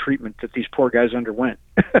believe the treatment that these poor guys underwent.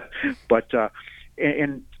 But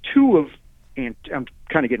and I'm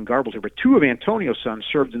kind of getting garbled here, but two of Antonio's sons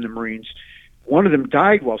served in the Marines. One of them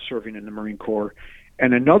died while serving in the Marine Corps,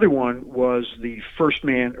 and another one was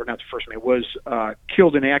was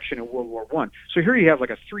killed in action in World War I. So here you have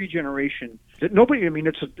like a three-generation that nobody,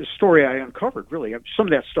 it's a story I uncovered, really. Some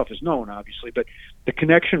of that stuff is known, obviously, but the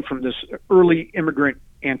connection from this early immigrant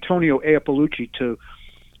Antonio Eapolucci to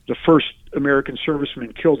the first American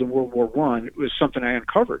serviceman killed in World War I was something I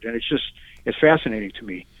uncovered, and it's fascinating to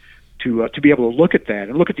me to be able to look at that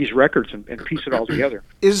and look at these records and piece it all together.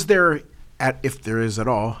 Is there, if there is at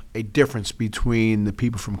all, a difference between the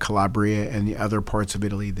people from Calabria and the other parts of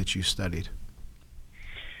Italy that you studied?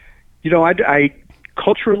 I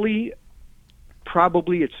culturally,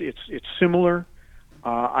 probably it's similar.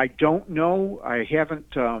 I don't know. I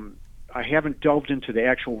haven't I haven't delved into the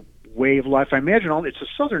actual way of life. I imagine it's a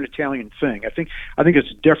Southern Italian thing. I think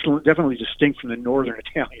it's definitely distinct from the Northern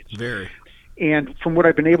Italians. Very. And from what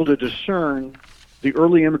I've been able to discern, the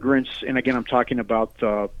early immigrants, and again, I'm talking about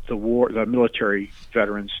the military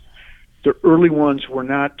veterans. The early ones were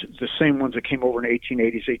not the same ones that came over in the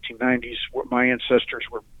 1880s, 1890s. My ancestors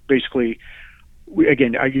were basically,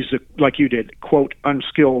 again, I use it like you did, quote,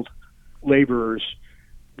 unskilled laborers,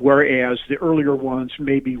 whereas the earlier ones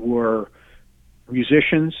maybe were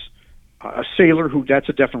musicians, a sailor, that's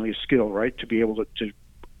definitely a skill, right, to be able to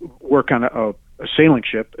work on a sailing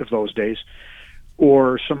ship of those days.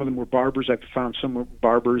 Or some of them were barbers. I've found some were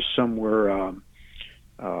barbers, some were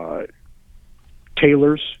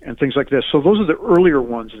tailors and things like this. So those are the earlier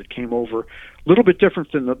ones that came over. A little bit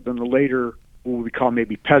different than the later, what we call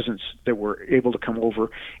maybe peasants that were able to come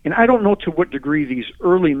over. And I don't know to what degree these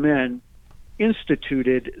early men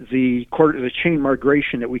instituted the chain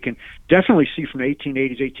migration that we can definitely see from the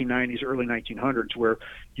 1880s, 1890s, early 1900s, where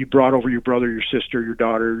you brought over your brother, your sister, your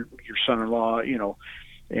daughter, your son-in-law,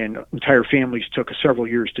 and entire families took several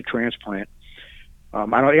years to transplant. I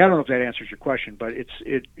don't know if that answers your question, but it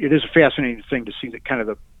is a fascinating thing to see the kind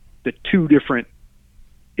of the two different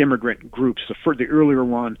immigrant groups, the earlier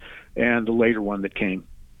one and the later one that came.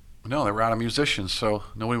 No, they were out of musicians, so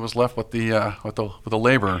nobody was left with the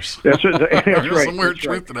laborers. That's right. There's some weird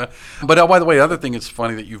truth to that. But by the way, the other thing that's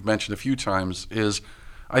funny that you've mentioned a few times is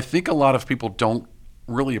I think a lot of people don't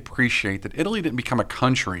really appreciate that Italy didn't become a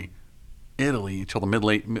country. Italy until the mid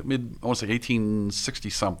I want to say 1860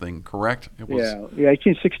 something, correct? It was,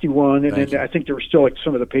 1861, and then I think there were still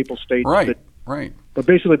some of the papal states. Right. But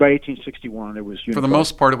basically by 1861 it was unified. For the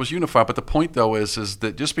most part it was unified, but the point though is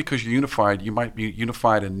that just because you're unified, you might be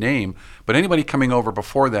unified in name, but anybody coming over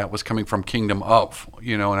before that was coming from Kingdom of,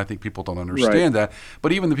 and I think people don't understand that.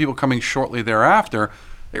 But even the people coming shortly thereafter,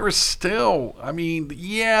 they were still,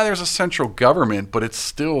 there's a central government, but it's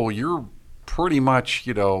still, you're pretty much,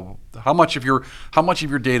 how much of your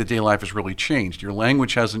day-to-day life has really changed. Your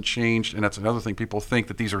language hasn't changed, and that's another thing. People think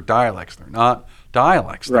that these are dialects. They're not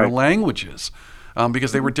dialects. They're languages,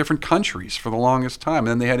 because they were different countries for the longest time, and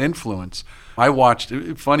then they had influence. I watched.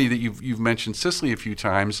 Funny that you've mentioned Sicily a few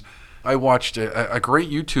times. I watched a great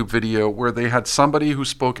YouTube video where they had somebody who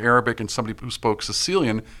spoke Arabic and somebody who spoke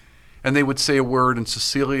Sicilian. And they would say a word in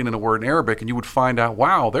Sicilian and a word in Arabic, and you would find out,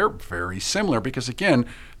 wow, they're very similar because, again,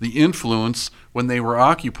 the influence when they were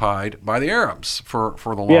occupied by the Arabs for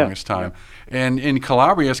the longest time. And in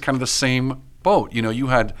Calabria, it's kind of the same boat. You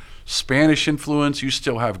had Spanish influence, you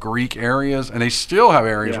still have Greek areas, and they still have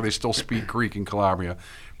areas where they still speak Greek in Calabria.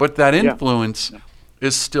 But that influence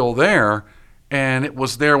is still there, and it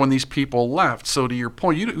was there when these people left. So to your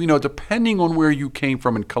point, depending on where you came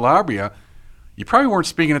from in Calabria, you probably weren't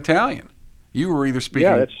speaking Italian. You were either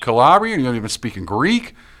speaking Calabrian, you're not even speaking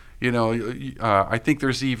Greek. I think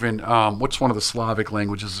there's even, what's one of the Slavic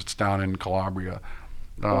languages that's down in Calabria?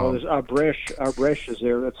 There's Arbresh is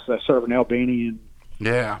there. That's sort of an Albanian.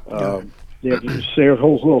 Yeah. They have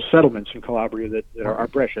whole little settlements in Calabria that are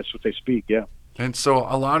Arbresh. That's what they speak, yeah. And so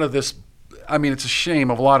a lot of this, it's a shame.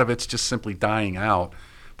 A lot of it's just simply dying out.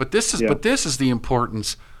 But this is the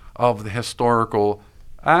importance of the historical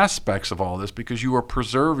aspects of all this, because you are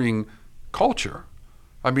preserving culture.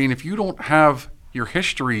 If you don't have your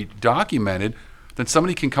history documented, then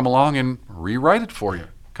somebody can come along and rewrite it for you,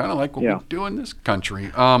 kind of like what we do in this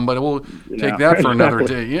country. But we'll take that for another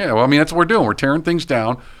day. Yeah, well, that's what we're doing. We're tearing things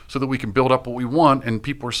down so that we can build up what we want, and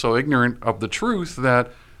people are so ignorant of the truth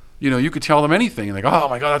that you could tell them anything, and they go, oh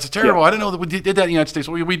my God, that's terrible. I didn't know that we did that in the United States.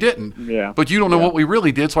 Well, we didn't. Yeah. But you don't know what we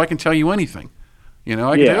really did, so I can tell you anything.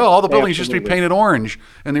 I can say, all the buildings used to be painted orange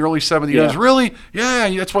in the early 70s. Yeah. Really? Yeah,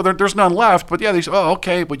 that's why there's none left. But they say, oh,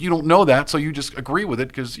 okay, but you don't know that, so you just agree with it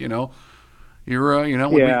because, you're,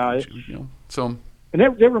 so. And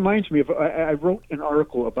that reminds me of, I wrote an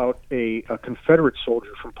article about a Confederate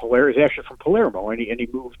soldier from Palermo. He's actually from Palermo, and he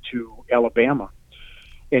moved to Alabama,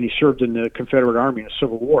 and he served in the Confederate Army in the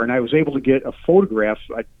Civil War. And I was able to get a photograph.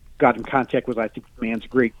 I got in contact with, I think, the man's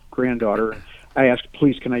great-granddaughter. I asked,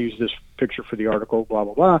 please, can I use this picture for the article, blah,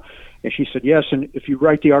 blah, blah. And she said, yes, and if you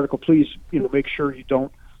write the article, please, make sure you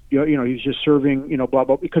don't, he's just serving, blah,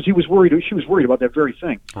 blah, because she was worried about that very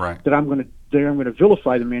thing. Right. That I'm going to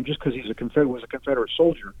vilify the man just because he's was a Confederate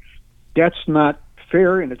soldier. That's not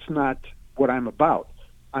fair, and it's not what I'm about.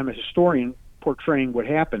 I'm a historian portraying what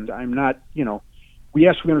happened. I'm not, we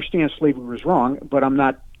understand slavery was wrong, but I'm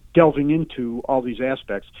not delving into all these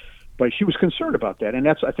aspects. But she was concerned about that, and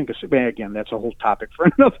that's, I think, again, that's a whole topic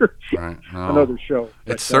for another another show.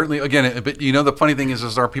 It's certainly, again, but the funny thing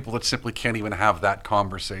is there are people that simply can't even have that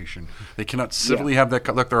conversation. They cannot civilly have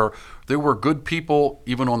that. Look, there were good people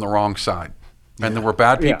even on the wrong side, and there were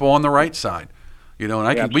bad people on the right side.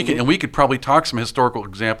 And we could probably talk some historical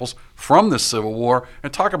examples from the Civil War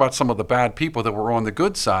and talk about some of the bad people that were on the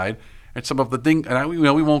good side. And some of the things, and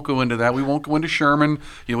we won't go into that. We won't go into Sherman.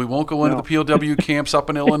 We won't go into the POW camps up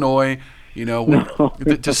in Illinois.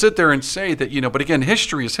 To sit there and say that, but again,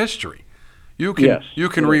 history is history. You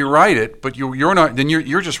can rewrite it, but you're not. Then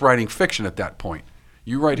you're just writing fiction at that point.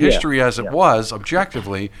 You write history as it was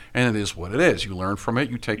objectively, and it is what it is. You learn from it.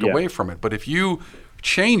 You take away from it. But if you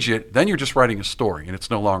change it, then you're just writing a story, and it's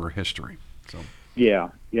no longer history. So. Yeah,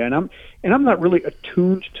 and I'm not really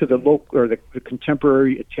attuned to the local or the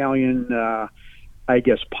contemporary Italian, I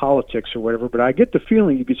guess, politics or whatever. But I get the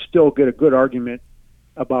feeling you could still get a good argument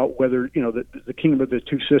about whether the Kingdom of the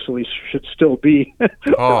Two Sicilies should still be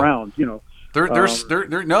around. No,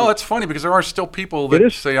 it's funny because there are still people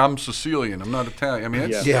that say I'm Sicilian, I'm not Italian. I mean,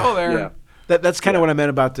 it's still there. Yeah. That's kind of what I meant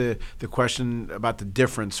about the question about the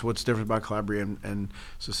difference. What's different about Calabria and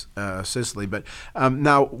Sicily? But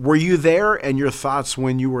now, were you there, and your thoughts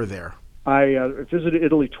when you were there? I visited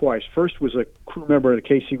Italy twice. First was a crew member of the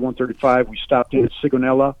KC-135. We stopped in at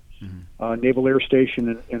Sigonella Naval Air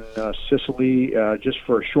Station in Sicily just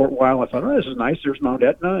for a short while. I thought, this is nice. There's Mount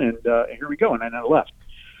Etna, and here we go. And then I left.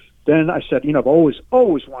 Then I said, I've always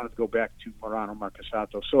wanted to go back to Murano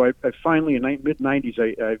Marchesato. So I finally, in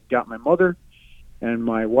mid-'90s, I got my mother and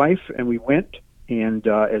my wife, and we went. And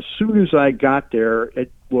as soon as I got there,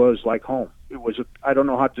 it was like home. It was, I don't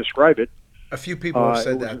know how to describe it. A few people have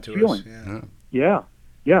said that to us. Yeah.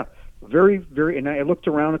 Very, very, and I looked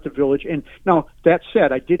around at the village. And now, that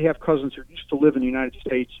said, I did have cousins who used to live in the United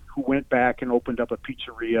States who went back and opened up a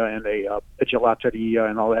pizzeria and a gelateria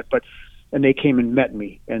and all that. And they came and met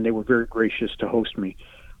me, and they were very gracious to host me.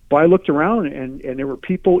 But I looked around, and there were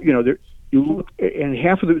people, you look, and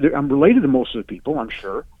half of I'm related to most of the people, I'm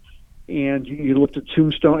sure. And you looked at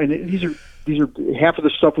Tombstone, and these are half of the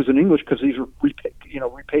stuff was in English because these were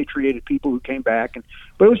repatriated people who came back.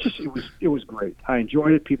 But it was great. I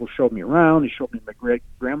enjoyed it. People showed me around. They showed me my great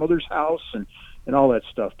grandmother's house and all that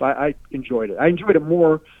stuff. I enjoyed it. I enjoyed it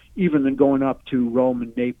more even than going up to Rome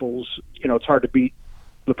and Naples. It's hard to beat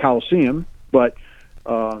the Colosseum, but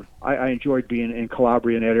I enjoyed being in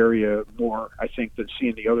Calabria in that area more, I think, than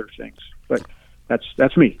seeing the other things. But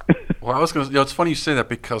that's me. Well, I was going to. It's funny you say that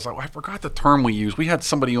because I forgot the term we used. We had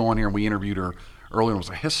somebody on here and we interviewed her earlier. It was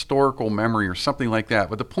a historical memory or something like that.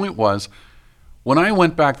 But the point was, when I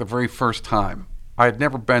went back the very first time, I had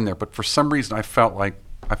never been there, but for some reason I felt like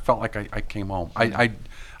I came home.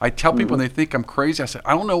 I tell people and they think I'm crazy. I said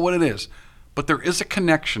I don't know what it is, but there is a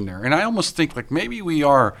connection there, and I almost think like maybe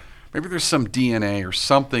there's some DNA or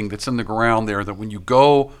something that's in the ground there that when you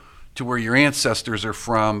go to where your ancestors are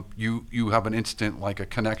from, you have an instant like a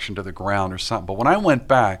connection to the ground or something. But when I went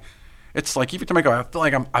back, it's like even to make I feel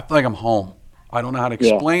like I'm home. I don't know how to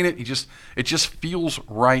explain it. It just feels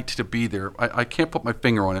right to be there. I can't put my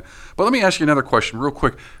finger on it. But let me ask you another question real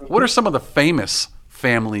quick. What are some of the famous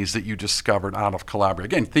families that you discovered out of Calabria?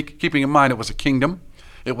 Again, keeping in mind it was a kingdom.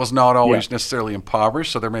 It was not always necessarily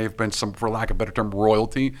impoverished, so there may have been some, for lack of a better term,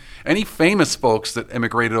 royalty. Any famous folks that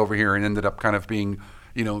immigrated over here and ended up kind of being,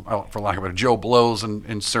 for lack of a better, Joe Blows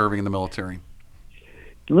and serving in the military?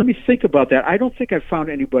 Let me think about that. I don't think I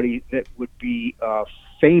found anybody that would be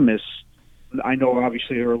famous. I know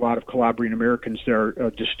obviously there are a lot of Calabrian-Americans that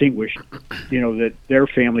are distinguished, that their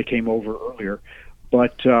family came over earlier.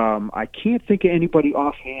 But I can't think of anybody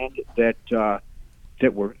offhand that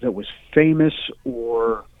was famous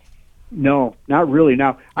or no, not really.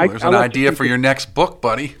 Now, there's an idea for your next book,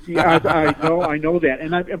 buddy. Yeah, I know that,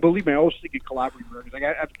 and I believe me, I always think of Calabrian-Americans.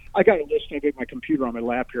 I got a list. I got my computer on my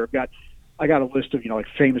lap here. I got a list of like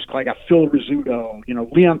famous. I got Phil Rizzuto,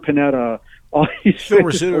 Leon Panetta. All these Phil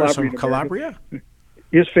Rizzuto is from Calabria.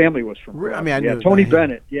 His family was from. Calabria. I mean, I knew Tony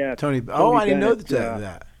Bennett. Yeah, Tony. Oh, I didn't know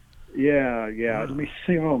that. Yeah. Let me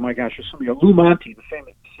see. Oh my gosh, there's somebody. Lou Monte, the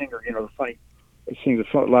famous singer. The funny. He sings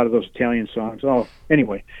a lot of those Italian songs. Oh,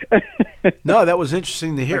 anyway. No, that was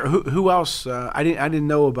interesting to hear. Who else? I didn't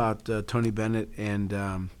know about Tony Bennett and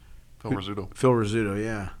Phil Rizzuto. Phil Rizzuto,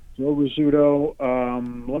 yeah. Phil Rizzuto.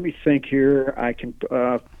 Let me think here. I can.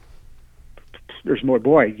 There's more.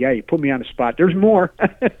 Boy, yeah, you put me on the spot. There's more.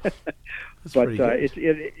 But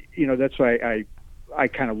that's why I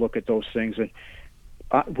kind of look at those things. And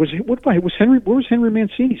where was Henry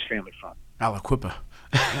Mancini's family from? Aliquippa.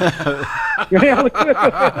 Yeah.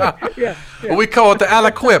 Well, we call it the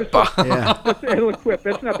aliquip. Yeah. That's aliquip.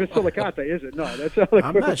 That's not basilicata, is it? No, that's aliquip.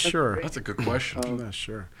 I'm not sure. That's a good question. I'm not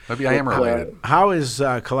sure. Maybe I am related. How has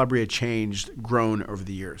Calabria changed, grown over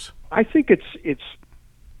the years? I think it's,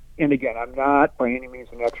 and again, I'm not by any means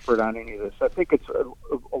an expert on any of this. I think it's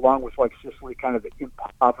along with like Sicily, kind of the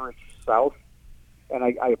impoverished South. And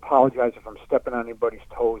I apologize if I'm stepping on anybody's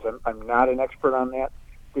toes. I'm not an expert on that.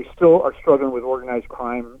 They still are struggling with organized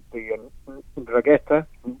crime. The Ndrangheta,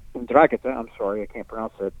 I'm sorry, I can't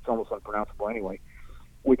pronounce it. It's almost unpronounceable anyway,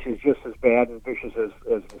 which is just as bad and vicious as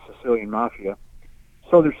the Sicilian mafia.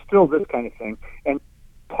 So there's still this kind of thing. And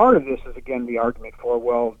part of this is, again, the argument for,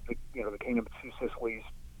 well, the Kingdom of Two Sicilies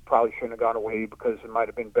probably shouldn't have gone away because it might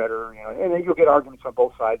have been better. And then you'll get arguments on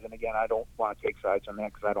both sides. And, again, I don't want to take sides on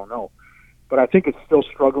that because I don't know. But I think it's still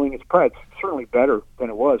struggling. It's certainly better than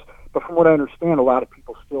it was. But from what I understand, a lot of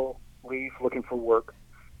people still leave looking for work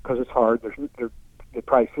because it's hard. They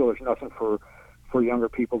probably feel there's nothing for younger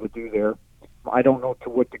people to do there. I don't know to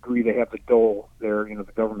what degree they have the dole there, the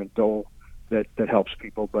government dole that helps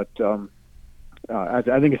people. But I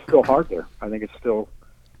think it's still hard there. I think it's still,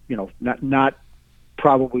 not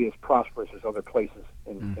probably as prosperous as other places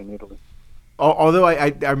in Italy. Although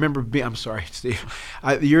I remember I'm sorry, Steve.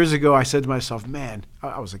 Years ago, I said to myself, man,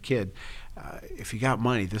 I was a kid. If you got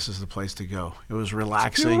money, this is the place to go. It was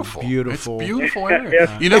relaxing, beautiful. It's beautiful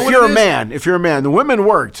area. If you're a man, the women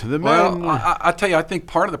worked. The men. Well, I tell you, I think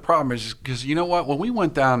part of the problem is because you know what? When we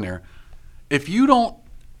went down there, if you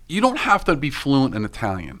don't have to be fluent in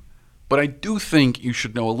Italian, but I do think you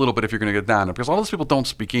should know a little bit if you're going to get down there because all those people don't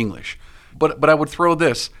speak English. But I would throw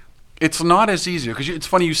this. It's not as easy because it's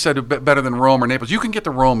funny you said better than Rome or Naples. You can get to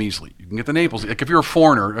Rome easily. You can get to Naples. Like if you're a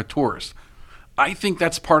foreigner, a tourist. I think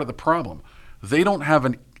that's part of the problem. They don't have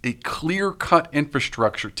a clear-cut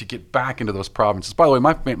infrastructure to get back into those provinces. By the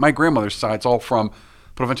way, my grandmother's side's all from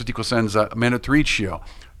Provincia di Cosenza, Mentoriccio.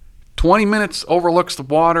 20 minutes overlooks the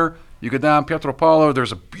water. You go down Pietropalo.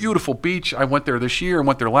 There's a beautiful beach. I went there this year and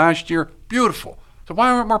went there last year. Beautiful. So why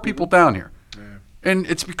aren't more people down here? And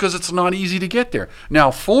it's because it's not easy to get there.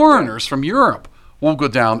 Now, foreigners from Europe will go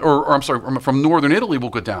down, or I'm sorry, from northern Italy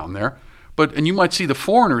will go down there. And you might see the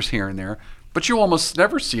foreigners here and there, but you almost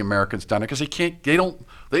never see Americans down there because they don't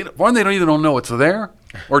either know it's there,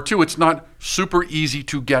 or two, it's not super easy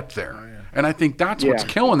to get there. Oh, yeah. And I think that's what's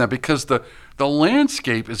killing them because the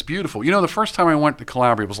landscape is beautiful. The first time I went to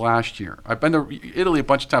Calabria was last year. I've been to Italy a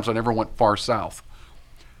bunch of times. I never went far south.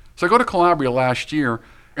 So I go to Calabria last year.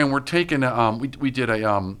 And we're taking we did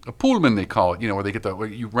a Pullman, they call it, where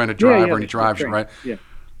you rent a driver and he drives you, right? Yeah.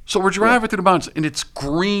 So we're driving through the mountains, and it's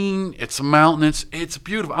green, it's mountainous, it's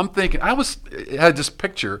beautiful. I'm thinking, I had this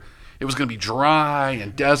picture, it was going to be dry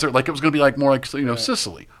and desert, like it was going to be more like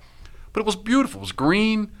Sicily. But it was beautiful, it was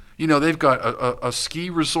green. They've got a ski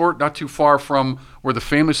resort not too far from where the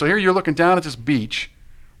family, so here you're looking down at this beach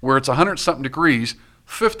where it's 100-something degrees,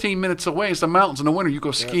 15 minutes away is the mountains. In the winter, you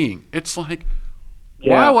go skiing. It's like...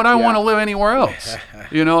 Why would I want to live anywhere else?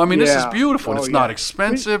 This is beautiful. And it's not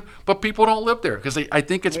expensive, but people don't live there because I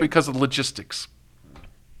think it's because of the logistics.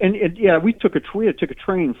 And we took a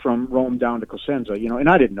train from Rome down to Cosenza, and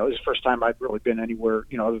I didn't know. It was the first time I'd really been anywhere,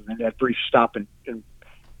 other than that brief stop in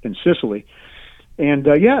Sicily. And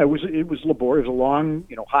it was laborious. It was a long,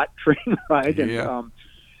 hot train ride,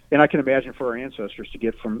 and I can imagine for our ancestors to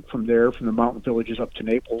get from there, from the mountain villages up to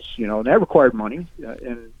Naples, and that required money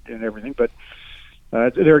and everything, but.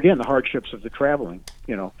 There again, the hardships of the traveling,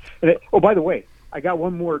 And by the way, I got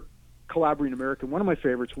one more Calabrian-American, one of my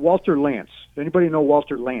favorites, Walter Lantz. Does anybody know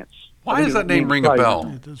Walter Lantz? Why does that name ring a bell?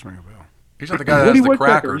 It does ring a bell. He's not the guy that has the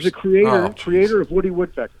crackers. He's the creator of Woody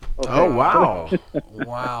Woodpecker. Okay. Oh, wow.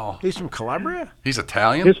 Wow. He's from Calabria? He's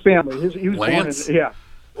Italian? His family. He was Lance? born in,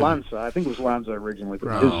 Lanza. I think it was Lanza originally.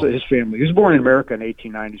 But his family. He was born in America in the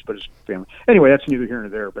 1890s, but his family. Anyway, that's neither here nor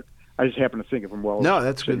there, but I just happen to think of him well. No,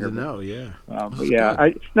 that's good to know. Yeah.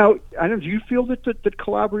 I know. Do you feel that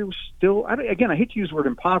Calabria was still? I hate to use the word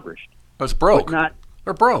impoverished. But it's broke.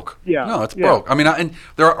 They're broke. Yeah. No, it's broke. And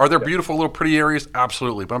are there beautiful little pretty areas?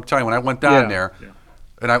 Absolutely. But I'm telling you, when I went down there,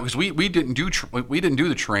 and we didn't do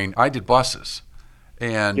the train. I did buses.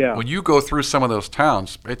 And when you go through some of those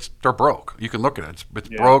towns, they're broke. You can look at it. It's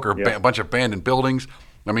broke or a bunch of abandoned buildings.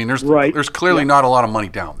 There's clearly not a lot of money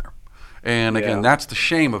down there. And again, that's the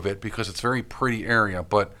shame of it because it's a very pretty area.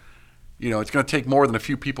 But, it's going to take more than a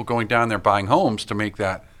few people going down there buying homes to make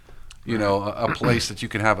that, a place that you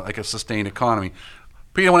can have like a sustained economy.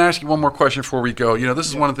 Pete, I want to ask you one more question before we go. This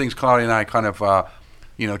is one of the things Claudia and I kind of,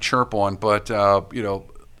 chirp on. But,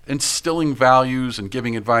 instilling values and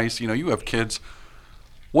giving advice. You have kids.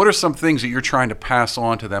 What are some things that you're trying to pass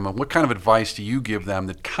on to them, and what kind of advice do you give them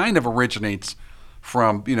that kind of originates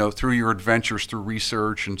from, through your adventures, through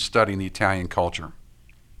research and studying the Italian culture?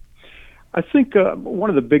 I think one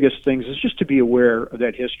of the biggest things is just to be aware of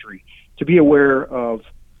that history, to be aware of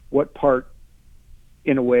what part,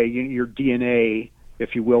 in a way, your DNA,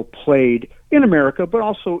 if you will, played in America, but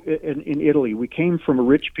also in Italy. We came from a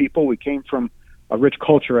rich people. We came from a rich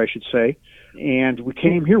culture, I should say. And we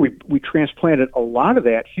came here. We transplanted a lot of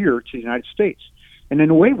that here to the United States. And in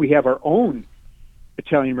a way, we have our own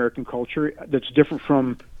Italian-American culture that's different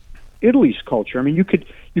from Italy's culture. I mean, you could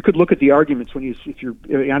look at the arguments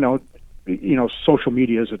I know, social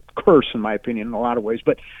media is a curse in my opinion in a lot of ways,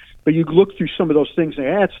 but you look through some of those things and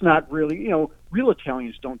that's not really, real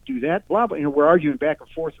Italians don't do that, blah, blah. We're arguing back and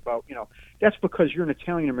forth about, that's because you're an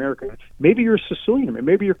Italian-American. Maybe you're a Sicilian,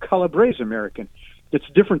 maybe you're Calabrese-American. That's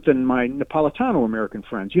different than my Napolitano-American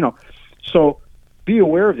friends, So be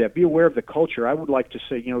aware of that. Be aware of the culture. I would like to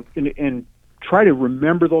say, and try to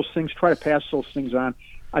remember those things, try to pass those things on.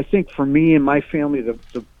 I think for me and my family,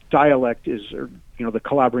 the dialect is, the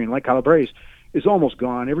Calabrian, like Calabrese, is almost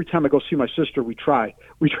gone. Every time I go see my sister, we try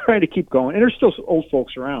to keep going. And there's still old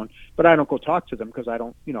folks around, but I don't go talk to them because I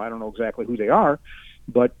don't know exactly who they are.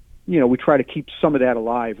 But we try to keep some of that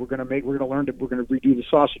alive. We're going to learn we're going to redo the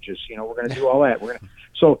sausages. We're going to do all that.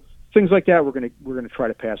 So things like that we're going to try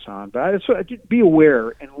to pass on. But be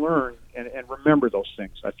aware and learn and remember those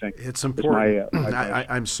things. I think it's important.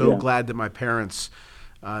 I'm so glad that my parents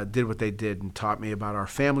did what they did and taught me about our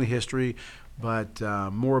family history, but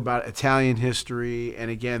more about Italian history. And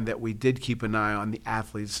again, that we did keep an eye on the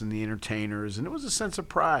athletes and the entertainers, and it was a sense of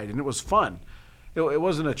pride and it was fun. It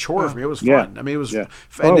wasn't a chore for me. It was fun. Yeah. I mean, it was. Yeah.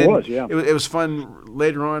 It was fun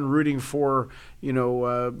later on rooting for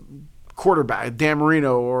quarterback Dan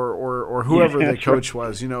Marino or whoever the coach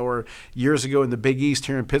was. Or years ago in the Big East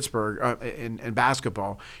here in Pittsburgh in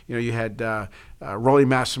basketball. You had Rolly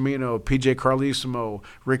Massimino, PJ Carlissimo,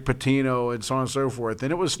 Rick Pitino, and so on and so forth.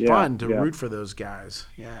 And it was fun to root for those guys.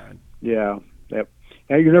 Yeah. Yeah. Yep.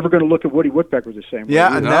 Now, you're never going to look at Woody Woodpecker the same way.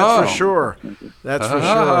 Yeah, and that's for sure. That's for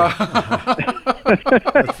sure.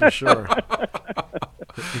 That's for sure.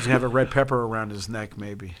 He's have a red pepper around his neck,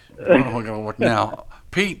 maybe. We're going to look now.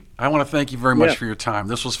 Pete, I want to thank you very much for your time.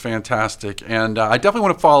 This was fantastic. And I definitely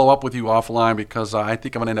want to follow up with you offline because I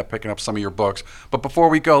think I'm going to end up picking up some of your books. But before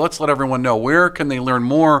we go, let's let everyone know, where can they learn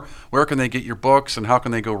more? Where can they get your books? And how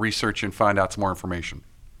can they go research and find out some more information?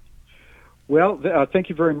 Well, thank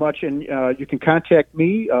you very much, and you can contact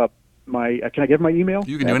me. Can I give my email?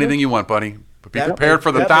 You can do anything you want, buddy. But be prepared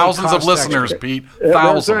for the thousands of listeners, Pete.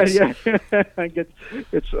 Thousands. That's right, yeah.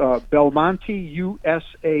 It's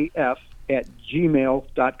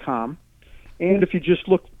belmonteusaf@gmail.com. And if you just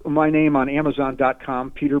look my name on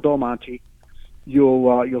Amazon.com, Peter Belmonte,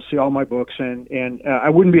 you'll see all my books. And I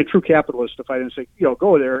wouldn't be a true capitalist if I didn't say,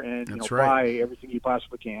 go there and buy everything you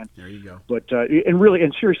possibly can. There you go. But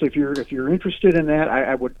and seriously, if you're interested in that,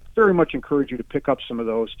 I would very much encourage you to pick up some of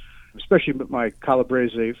those, especially with my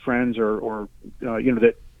Calabrese friends or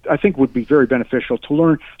that I think would be very beneficial to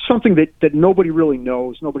learn something that nobody really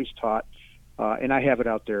knows, nobody's taught. And I have it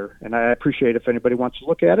out there, and I appreciate if anybody wants to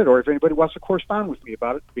look at it or if anybody wants to correspond with me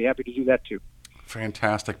about it, I'd be happy to do that too.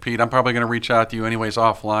 Fantastic, Pete. I'm probably going to reach out to you anyways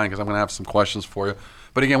offline because I'm going to have some questions for you.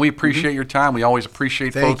 But again, we appreciate your time. We always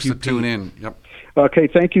appreciate folks that tune in. Yep. Okay,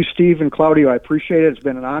 thank you, Steve and Claudio. I appreciate it. It's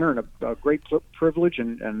been an honor and a great privilege,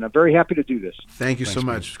 and I'm very happy to do this. Thanks, so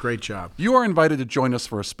much. Pete. Great job. You are invited to join us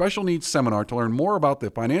for a special needs seminar to learn more about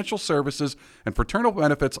the financial services and fraternal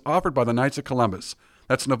benefits offered by the Knights of Columbus.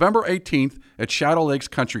 That's November 18th at Shadow Lakes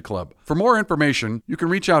Country Club. For more information, you can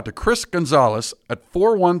reach out to Chris Gonzalez at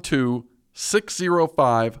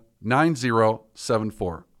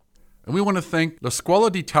 412-605-9074. And we want to thank La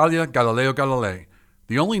Scuola d'Italia Galileo Galilei,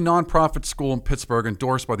 the only nonprofit school in Pittsburgh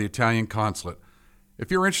endorsed by the Italian Consulate.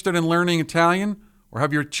 If you're interested in learning Italian or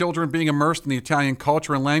have your children being immersed in the Italian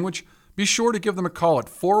culture and language, be sure to give them a call at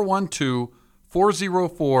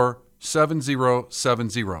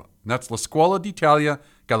 412-404-7070. And that's La Scuola d'Italia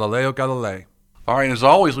Galileo Galilei. All right, as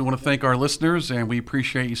always, we want to thank our listeners, and we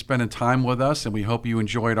appreciate you spending time with us, and we hope you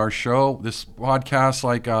enjoyed our show. This podcast,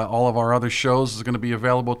 like all of our other shows, is going to be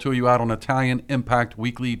available to you out on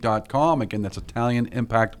ItalianImpactWeekly.com. Again, that's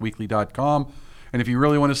ItalianImpactWeekly.com. And if you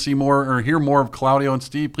really want to see more or hear more of Claudio and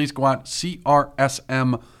Steve, please go out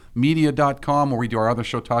CRSM fontillmedia.com, where we do our other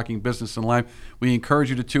show, Talking Business and Life. We encourage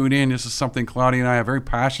you to tune in. This is something Claudia and I are very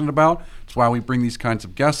passionate about. It's why we bring these kinds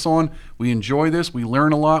of guests on. We enjoy this. We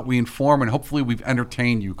learn a lot. We inform, and hopefully we've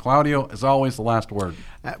entertained you. Claudio, as always, the last word.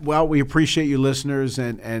 Well, we appreciate you listeners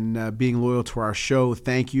and being loyal to our show.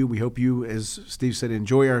 Thank you. We hope you, as Steve said,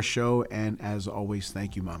 enjoy our show. And as always,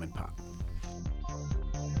 thank you, Mom and Pop.